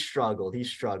 No, he struggled. He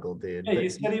struggled, dude. Yeah, you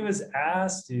said he was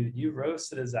ass, dude. You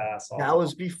roasted his ass off. That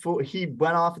was before he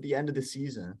went off at the end of the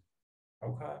season.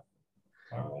 Okay.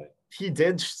 All right. He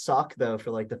did suck though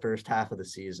for like the first half of the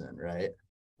season, right?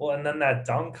 Well, and then that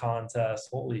dunk contest,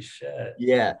 holy shit.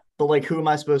 Yeah, but like, who am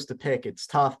I supposed to pick? It's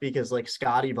tough because like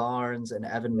Scotty Barnes and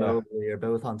Evan Yeah. Mobley are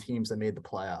both on teams that made the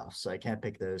playoffs, so I can't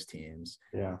pick those teams.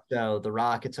 Yeah. So the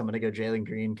Rockets, I'm going to go Jalen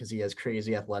Green because he has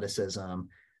crazy athleticism.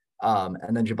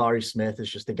 And then Jabari Smith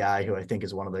is just a guy who I think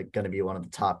is going to be one of the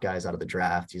top guys out of the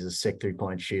draft. He's a sick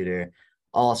 3-point shooter,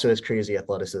 also has crazy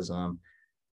athleticism.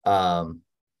 So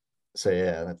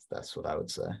yeah, that's what I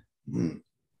would say.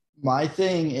 My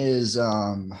thing is,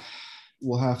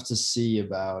 we'll have to see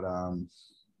about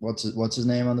what's his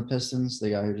name on the Pistons,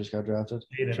 the guy who just got drafted.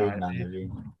 Jaden Ivey.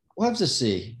 We'll have to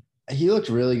see. He looked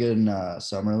really good in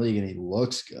summer league, and he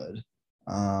looks good.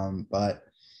 But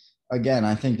again,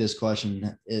 I think this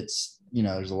question, it's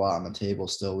there's a lot on the table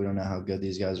still. We don't know how good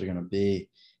these guys are going to be.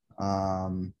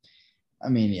 I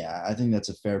mean, yeah, I think that's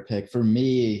a fair pick. For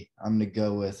me, I'm going to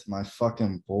go with my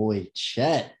fucking boy,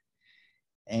 Chet,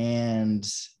 and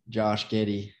Josh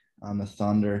Giddey on the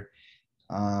Thunder.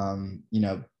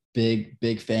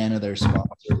 Big fan of their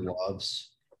sponsor,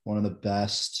 Loves, one of the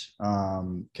best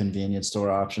convenience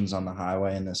store options on the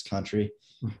highway in this country.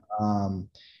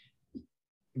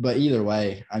 But either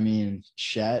way, I mean,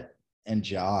 Chet and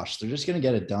Josh, they're just going to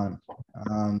get it done.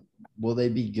 Will they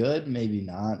be good? Maybe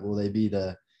not. Will they be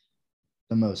the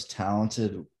most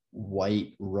talented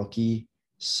white rookie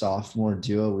sophomore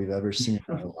duo we've ever seen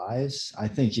in our lives? I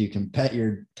think you can bet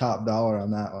your top dollar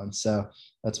on that one. So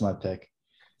that's my pick.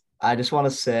 I just want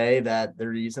to say that the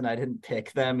reason I didn't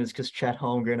pick them is because Chet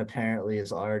Holmgren apparently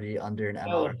is already under an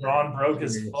MLB. LeBron broke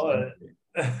his foot.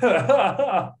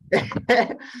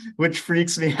 Which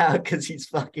freaks me out because he's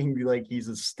fucking like he's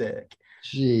a stick.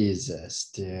 Jesus,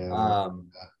 dude.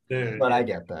 Dude, but I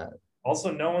get that.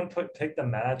 Also, no one picked the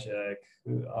Magic,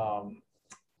 who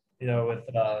with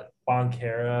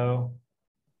Boncaro,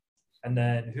 and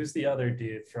then who's the other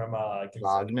dude from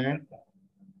Wagner?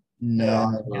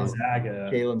 No,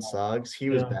 Gonzaga. Jalen Suggs. He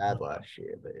was bad last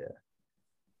year, but yeah.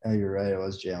 Oh, you're right. It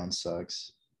was Jalen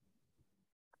Suggs.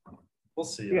 We'll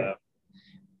see that.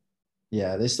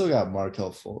 Yeah, they still got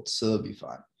Markelle Fultz, so they'll be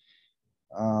fine.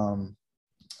 All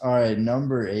right,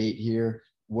 number 8 here.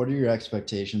 What are your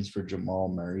expectations for Jamal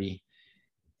Murray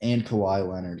and Kawhi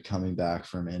Leonard coming back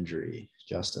from injury,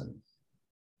 Justin?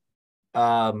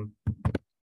 I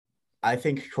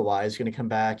think Kawhi is going to come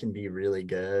back and be really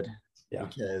good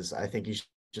because I think he's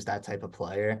just that type of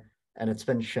player. And it's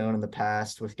been shown in the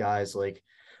past with guys like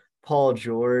Paul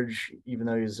George, even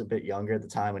though he was a bit younger at the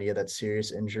time when he had that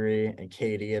serious injury, and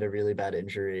KD had a really bad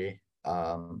injury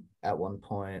at one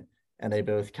point. And they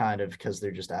both kind of, because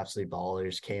they're just absolute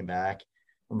ballers, came back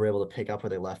and were able to pick up where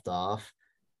they left off.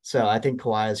 So I think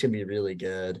Kawhi is going to be really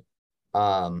good.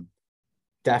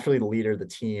 Definitely the leader of the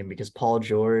team because Paul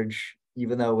George,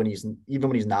 even when he's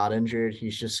not injured,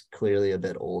 he's just clearly a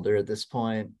bit older at this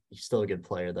point. He's still a good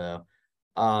player though.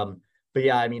 But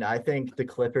yeah, I mean, I think the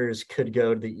Clippers could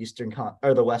go to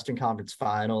the Western Conference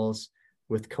Finals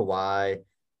with Kawhi.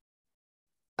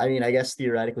 I mean, I guess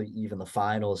theoretically even the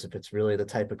finals if it's really the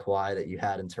type of Kawhi that you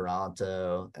had in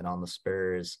Toronto and on the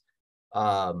Spurs.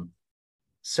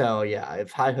 So yeah, I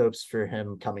have high hopes for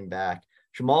him coming back.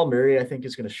 Jamal Murray, I think,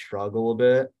 is going to struggle a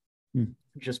bit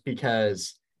just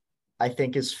because I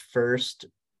think his first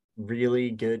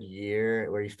really good year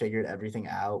where he figured everything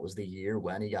out was the year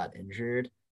when he got injured,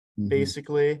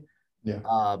 basically.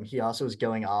 Yeah. He also was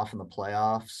going off in the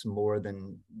playoffs more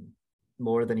than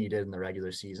he did in the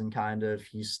regular season, kind of.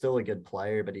 He's still a good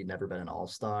player, but he'd never been an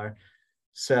all-star.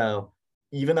 So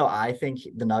even though I think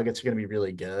the Nuggets are going to be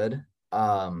really good,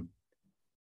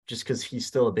 just because he's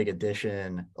still a big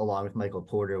addition along with Michael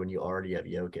Porter when you already have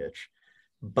Jokic.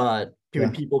 But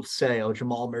when people say, oh,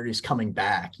 Jamal Murray's coming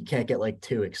back, you can't get like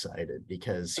too excited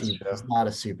because he's not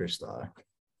a superstar.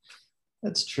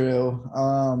 That's true.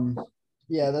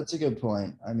 Yeah, that's a good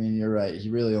point. I mean, you're right. He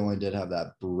really only did have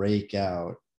that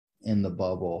breakout in the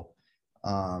bubble.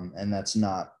 And that's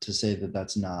not to say that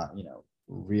that's not,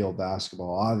 real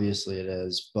basketball. Obviously it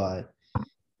is, but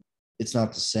it's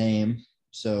not the same.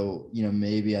 So,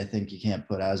 maybe I think you can't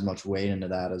put as much weight into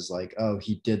that as like, oh,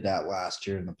 he did that last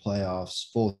year in the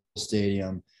playoffs, full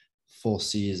stadium, full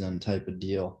season type of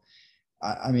deal.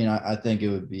 I mean, I think it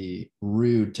would be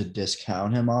rude to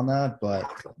discount him on that, but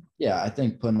yeah, I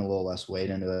think putting a little less weight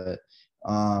into it.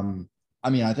 I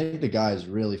mean, I think the guy is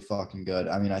really fucking good.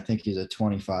 I mean, I think he's a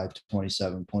 25 to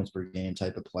 27 points per game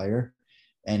type of player.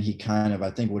 And he I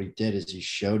think what he did is he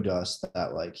showed us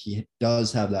that like he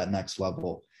does have that next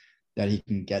level that he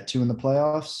can get to in the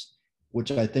playoffs,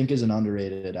 which I think is an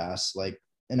underrated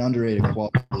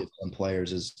quality of some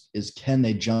players is can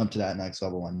they jump to that next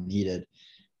level when needed?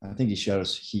 I think he showed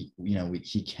us he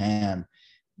can.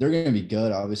 they're going to be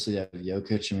good. Obviously, they have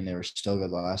Jokic. I mean, they were still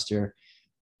good last year.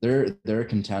 They're a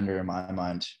contender in my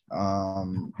mind.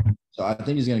 So I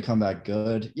think he's going to come back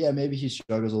good. Yeah, maybe he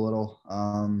struggles a little.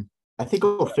 I think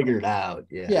we'll figure it out.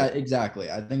 Yeah, exactly.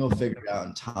 I think we'll figure it out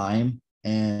in time.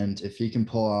 And if he can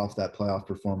pull off that playoff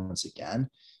performance again,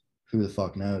 who the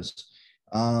fuck knows?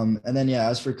 And then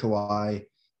as for Kawhi,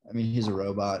 I mean, he's a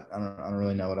robot. I don't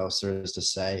really know what else there is to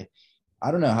say. I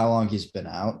don't know how long he's been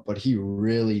out, but he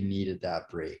really needed that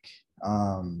break.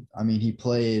 I mean, he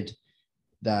played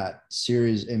that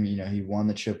series. I mean, he won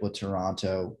the chip with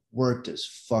Toronto, worked his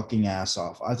fucking ass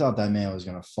off. I thought that man was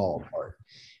going to fall apart.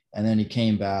 And then he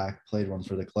came back, played one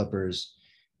for the Clippers.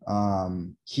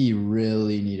 He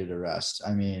really needed a rest.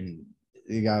 I mean,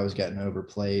 the guy was getting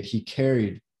overplayed. He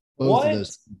carried both of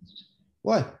those.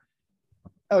 What?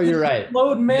 Oh, you're right.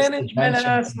 Load management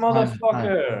ass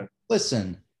motherfucker.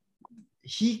 Listen,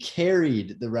 he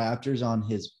carried the Raptors on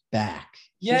his back.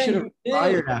 Yeah, he should have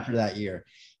fired after that year.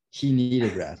 He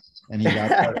needed rest, and he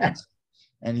got rest,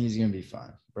 and he's gonna be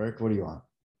fine. Burke, what do you want?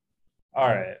 All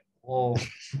right. Well,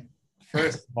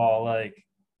 first of all, I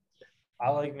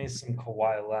like me some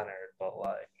Kawhi Leonard, but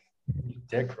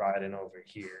dick riding over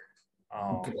here.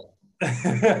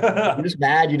 I'm just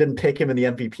mad you didn't pick him in the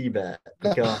MVP bet.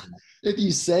 If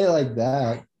you say it like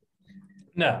that.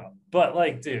 No,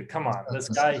 but dude, come on. This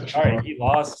guy, all right, he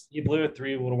lost. He blew a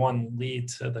 3-1 lead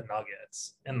to the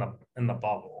Nuggets in the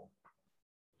bubble.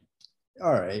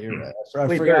 All right, you're right.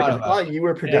 I thought you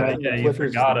were predicting the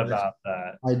Clippers. You forgot about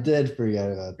that. I did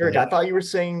forget about that. Eric, I thought you were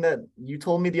saying that you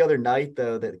told me the other night,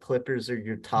 though, that Clippers are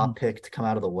your top pick to come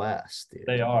out of the West. Dude.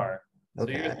 They are.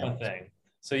 Okay. So here's the thing.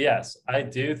 So yes, I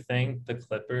do think the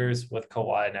Clippers with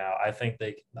Kawhi now, I think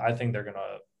they're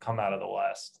gonna come out of the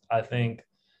West. I think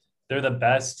they're the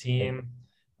best team.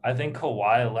 I think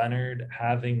Kawhi Leonard,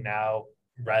 having now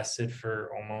rested for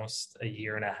almost a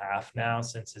year and a half now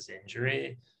since his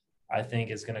injury, I think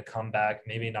is going to come back,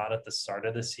 maybe not at the start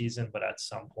of the season, but at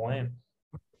some point.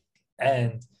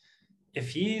 And if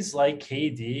he's like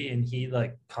KD and he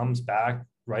comes back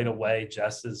right away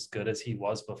just as good as he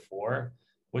was before,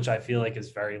 which I feel like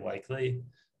is very likely.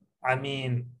 I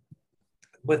mean,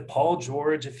 with Paul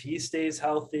George, if he stays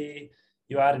healthy,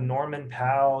 you add Norman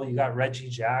Powell, you got Reggie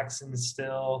Jackson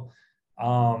still.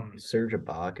 Serge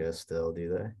Ibaka still, do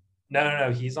they?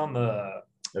 No. He's on the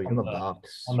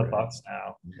Bucks. On the Bucks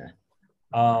now. Okay.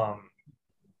 I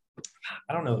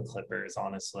don't know the Clippers,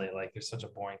 honestly. They're such a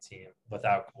boring team.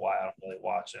 Without Kawhi, I don't really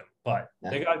watch them. But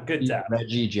they got good depth.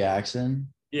 Reggie Jackson.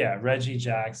 Yeah, Reggie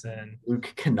Jackson.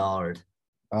 Luke Kennard.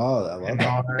 Oh, I love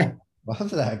that. Love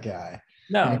that guy.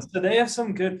 No, so they have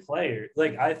some good players.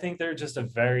 I think they're just a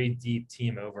very deep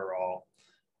team overall.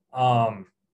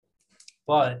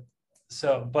 But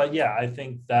yeah, I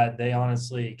think that they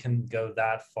honestly can go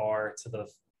that far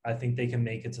I think they can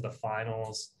make it to the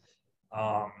finals.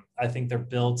 I think they're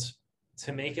built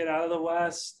to make it out of the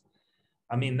West.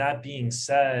 I mean, that being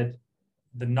said,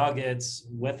 the Nuggets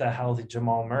with a healthy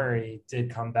Jamal Murray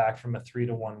did come back from a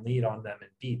 3-1 lead on them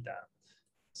and beat them.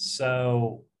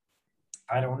 So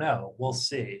I don't know. We'll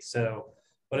see.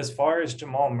 But as far as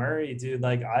Jamal Murray, dude,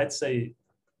 I'd say,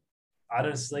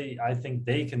 honestly, I think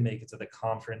they can make it to the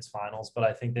conference finals, but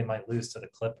I think they might lose to the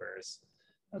Clippers.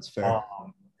 That's fair.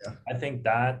 I think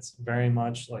that's very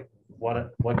much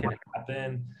what can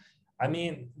happen. I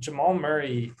mean, Jamal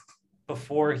Murray,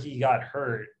 before he got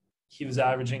hurt, he was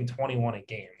averaging 21 a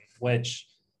game, which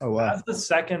as the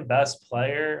second best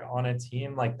player on a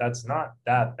team, that's not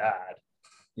that bad.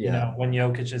 Yeah. When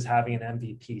Jokic is having an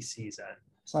MVP season.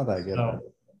 It's not that good. So,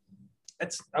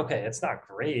 it's okay. It's not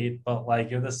great,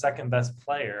 but you're the second best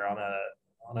player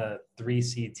on a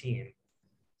 3-seed team.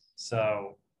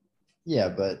 So. Yeah,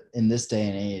 but in this day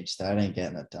and age, that ain't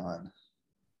getting it done.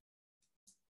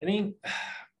 In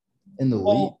the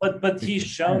league. But he's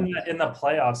shown that in the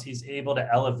playoffs, he's able to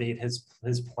elevate his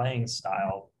playing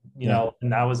style,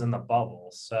 and that was in the bubble.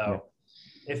 So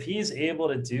if he's able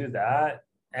to do that,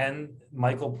 and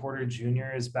Michael Porter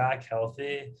Jr. is back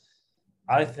healthy,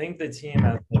 I think the team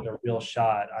has a real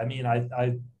shot. I mean,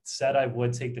 I said I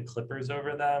would take the Clippers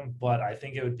over them, but I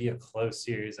think it would be a close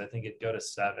series. I think it'd go to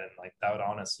 7. That would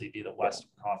honestly be the Western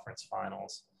Conference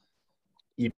Finals.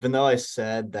 Even though I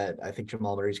said that I think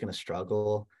Jamal Murray's going to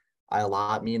struggle,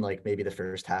 I mean maybe the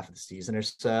first half of the season or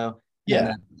so.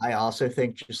 Yeah. I also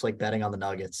think just betting on the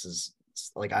Nuggets is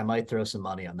I might throw some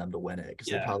money on them to win it because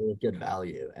they probably have good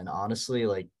value. And honestly,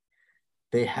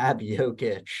 they have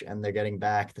Jokic and they're getting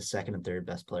back the second and third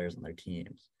best players on their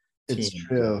teams. It's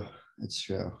true.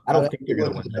 I don't think they're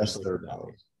going to win the rest of their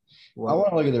roster. I want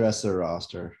to look at the rest of their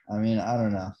roster. I mean, I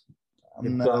don't know.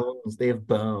 They have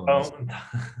bones.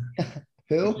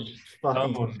 Who?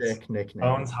 Fucking Bones. sick nickname.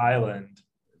 Bones Highland.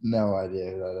 No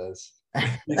idea who that is.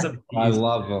 He's a I beast.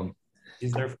 love him.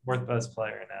 He's their fourth best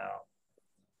player now.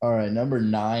 All right, number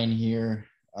 9 here.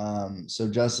 So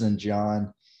Justin and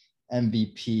John,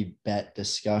 MVP bet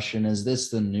discussion. Is this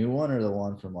the new one or the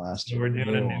one from last So year? we're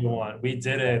doing a new one. We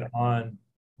did it on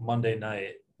Monday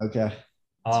night. Okay.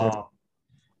 All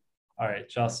right,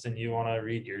 Justin, you want to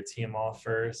read your team off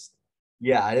first?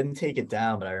 Yeah, I didn't take it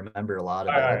down, but I remember a lot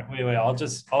of All it. right, wait. I'll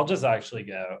just actually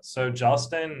go. So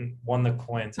Justin won the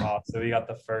coin toss, so he got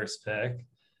the first pick.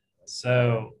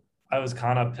 So I was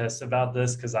kind of pissed about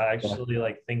this because I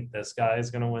actually think this guy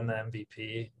is gonna win the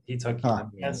MVP. He took Huh.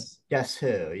 Giannis. Guess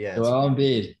who? Yeah. Joel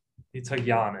Embiid. He took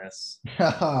Giannis.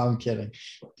 I'm kidding.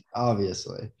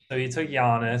 Obviously. So he took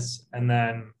Giannis, and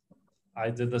then I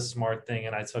did the smart thing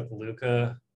and I took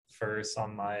Luca first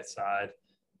on my side,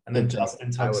 and then Good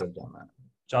pick. I would have done that.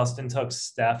 Justin took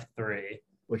Steph 3.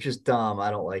 Which is dumb. I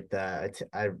don't like that.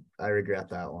 I regret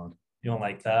that one. You don't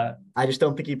like that? I just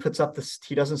don't think he puts up this.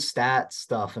 He doesn't stat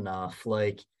stuff enough.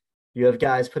 Like you have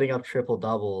guys putting up triple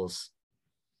doubles,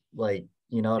 like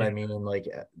you know what I mean, like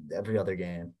every other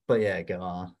game. But yeah, go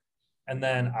on. And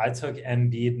then I took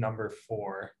Embiid number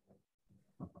 4.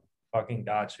 Fucking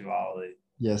got you, Ollie.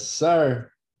 Yes,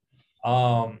 sir.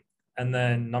 And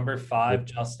then number 5,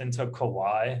 Justin took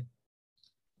Kawhi,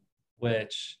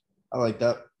 which I like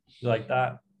that. you like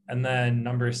that. And then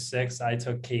number 6, I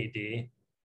took KD.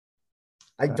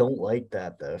 I don't like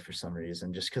that though for some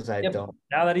reason, just because I don't.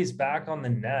 Now that he's back on the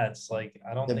Nets, I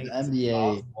don't The think it's NBA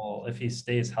possible if he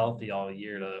stays healthy all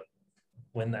year to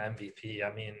win the MVP.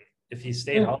 I mean, if he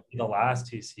stayed healthy the last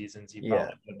 2 seasons, he probably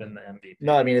would have been the MVP.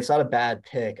 No, I mean it's not a bad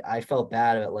pick. I felt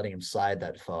bad about letting him slide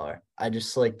that far. I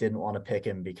just didn't want to pick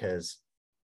him because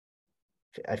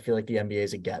I feel like the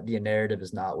NBA's the narrative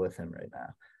is not with him right now.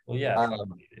 Well, yeah.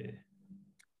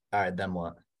 All right, then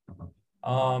what?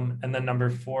 And then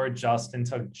number 4, Justin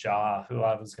took Ja, who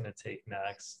I was gonna take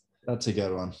next. That's a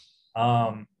good one.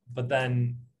 But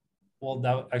then,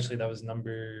 that was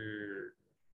number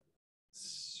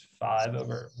 5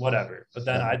 over whatever. But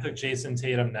then I took Jason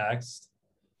Tatum next.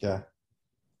 Okay.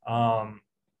 And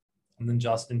then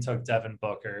Justin took Devin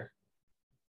Booker.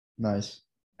 Nice.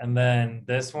 And then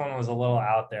this one was a little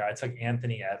out there. I took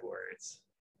Anthony Edwards.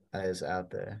 That is out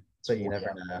there, but you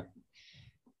never know.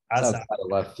 That's outside of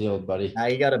left field, buddy. Now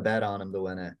you got to bet on him to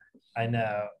win it. I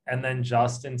know. And then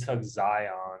Justin took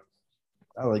Zion.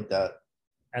 I like that.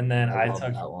 And then I love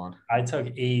that one. took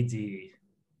AD.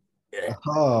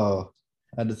 Oh,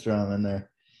 I had to throw him in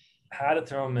there. Had to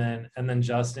throw him in. And then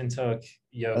Justin took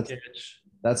Jokic.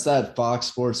 That's that Fox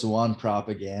Sports 1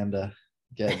 propaganda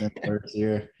getting in first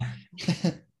year.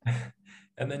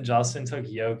 And then Justin took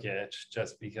Jokic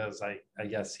just because I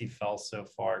guess he fell so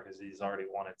far because he's already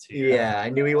won it 2. Yeah, I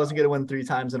knew he wasn't going to win 3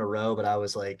 times in a row, but I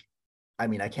was like, I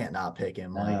mean, I can't not pick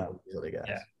him like these other guys.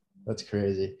 Yeah. That's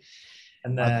crazy.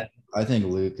 And then I think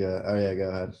Luka. Oh yeah, go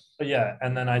ahead. But yeah,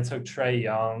 and then I took Trae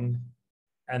Young,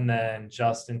 and then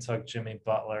Justin took Jimmy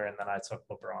Butler, and then I took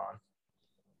LeBron.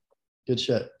 Good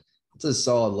shit. It's a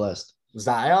solid list.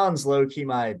 Zion's low-key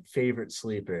my favorite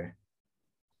sleeper.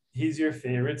 He's your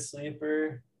favorite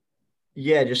sleeper?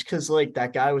 Yeah, just because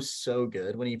that guy was so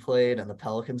good when he played, and the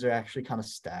Pelicans are actually kind of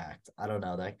stacked. I don't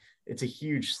know, it's a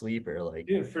huge sleeper.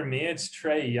 Dude, for me, it's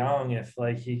Trae Young. If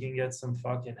he can get some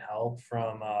fucking help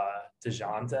from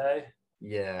DeJounte.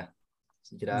 Yeah,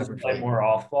 he could average more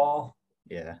off ball.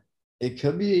 Yeah, it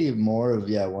could be more of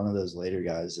one of those later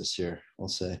guys this year. We'll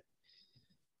see.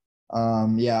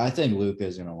 Yeah, I think Luka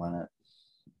is gonna win it,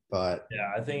 but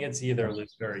yeah, I think it's either Luka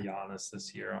or Giannis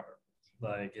this year.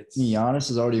 Giannis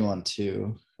has already won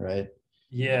 2, right?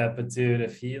 Yeah, but dude,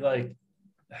 if he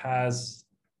has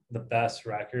the best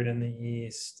record in the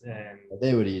East, and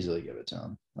they would easily give it to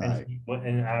him.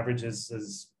 And averages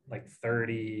is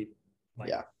 30,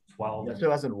 12. He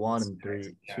also hasn't won in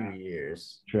 2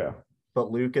 years. True. But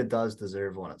Luka does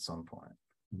deserve one at some point.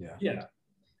 Yeah.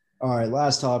 All right,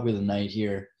 last topic of the night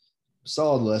here.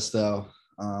 Solid list though.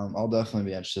 I'll definitely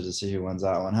be interested to see who wins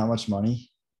that one. How much money?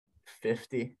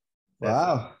 50.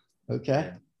 Wow. Okay.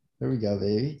 Yeah. There we go,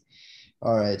 baby.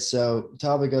 All right. So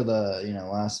topic of the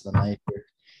last of the night here.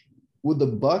 Would the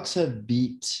Bucks have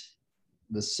beat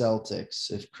the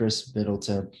Celtics if Chris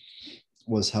Middleton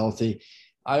was healthy?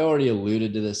 I already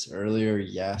alluded to this earlier.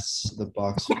 Yes, the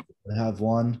Bucks would have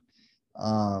won.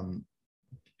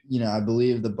 I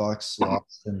believe the Bucks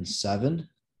lost in 7,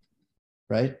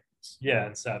 right? Yeah,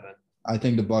 in 7. I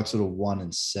think the Bucks would have won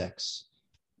in 6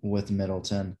 with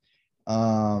Middleton.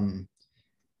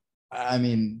 I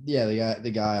mean, yeah,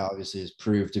 the guy obviously has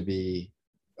proved to be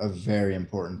a very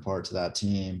important part to that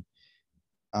team.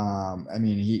 I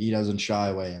mean, he doesn't shy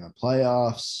away in the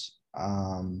playoffs.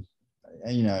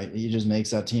 You know, he just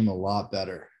makes that team a lot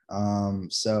better.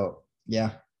 So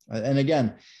yeah. And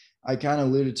again, I kind of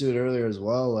alluded to it earlier as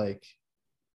well. Like,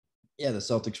 yeah, the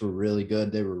Celtics were really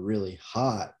good. They were really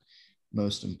hot,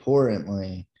 most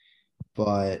importantly.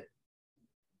 But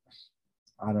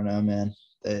I don't know, man.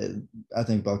 I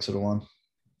think Bucks would have won.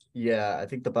 Yeah, I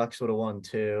think the Bucks would have won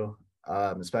too.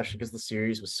 Especially because the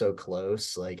series was so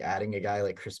close. Like adding a guy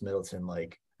like Chris Middleton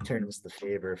like turns the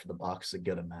favor for the Bucks a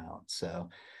good amount. So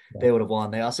they would have won.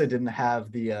 They also didn't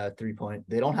have the 3-point.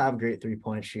 They don't have great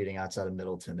 3-point shooting outside of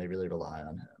Middleton. They really rely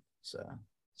on him. So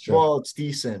Sure. well, it's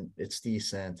decent. It's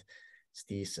decent. It's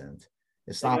decent.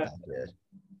 It's not that good.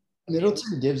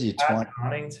 Middleton gives you 20.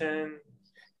 Connaughton.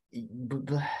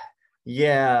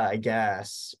 Yeah, I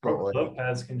guess. But Brook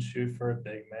Lopez can shoot for a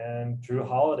big man. Drew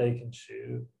Holiday can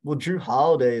shoot. Well, Drew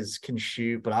Holidays can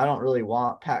shoot, but I don't really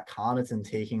want Pat Connaughton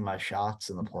taking my shots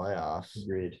in the playoffs.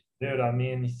 Agreed. Dude, I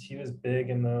mean, he was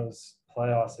big in those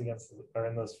playoffs or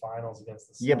in those finals against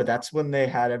the Suns. Yeah, but that's when they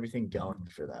had everything going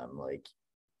for them. Like,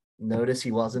 notice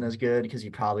he wasn't as good because he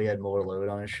probably had more load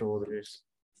on his shoulders.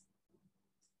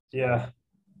 Yeah.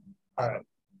 All right.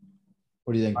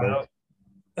 What do you think, Bert?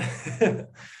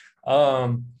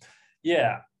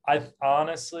 Yeah, I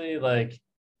honestly like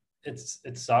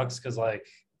it sucks because like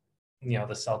the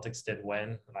Celtics did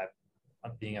win, and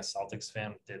I'm being a Celtics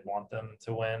fan, did want them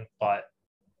to win, but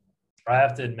I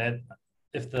have to admit,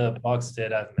 if the Bucks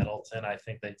did have Middleton, I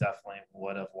think they definitely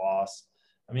would have lost.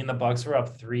 I mean, the Bucks were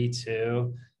up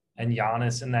 3-2, and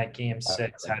Giannis in that game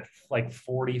 6 had like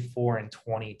 44 and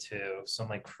 22, some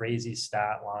like crazy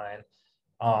stat line.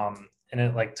 And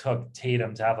it like took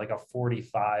Tatum to have like a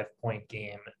 45-point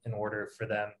game in order for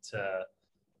them to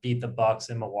beat the Bucks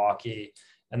in Milwaukee.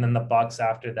 And then the Bucks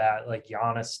after that, like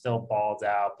Giannis still balled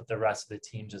out, but the rest of the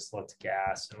team just looked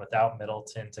gas. And without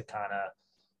Middleton to kind of,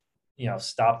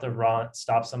 stop the run,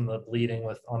 stop some of the bleeding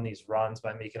on these runs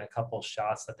by making a couple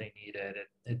shots that they needed,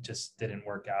 it just didn't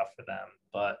work out for them.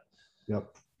 But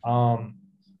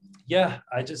yeah,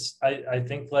 I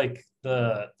think like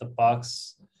the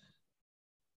Bucks,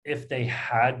 if they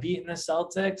had beaten the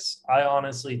Celtics, I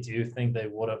honestly do think they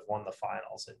would have won the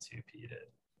finals and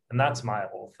two-peated. And that's my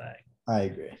whole thing. I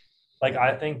agree. Like,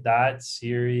 I think that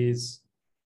series,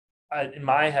 in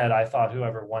my head, I thought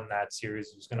whoever won that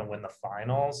series was going to win the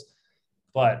finals.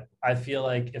 But I feel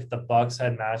like if the Bucks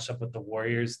had matched up with the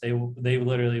Warriors, they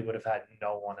literally would have had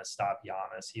no one to stop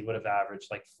Giannis. He would have averaged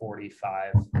like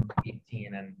 45,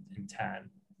 18, and 10.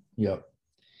 Yep.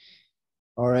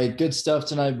 All right, good stuff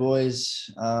tonight,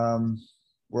 boys.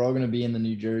 We're all going to be in the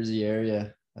New Jersey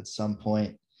area at some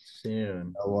point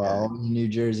soon. So, all the New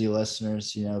Jersey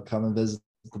listeners, come and visit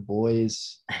the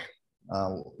boys.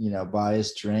 Buy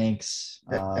us drinks.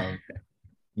 Haven't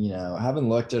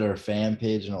looked at our fan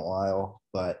page in a while,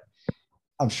 but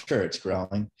I'm sure it's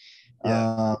growing.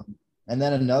 Yeah. And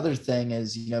then another thing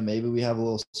is, maybe we have a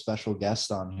little special guest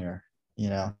on here.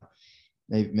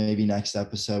 Maybe next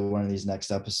episode, one of these next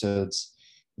episodes.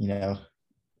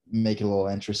 Make it a little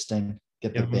interesting.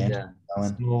 Get the band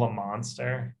going. A little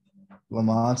monster.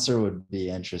 Monster would be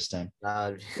interesting.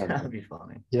 That'd be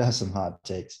funny. Yeah, some hot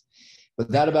takes.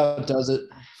 But that about does it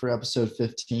for episode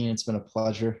 15. It's been a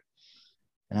pleasure.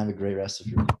 And have a great rest of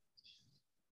your week.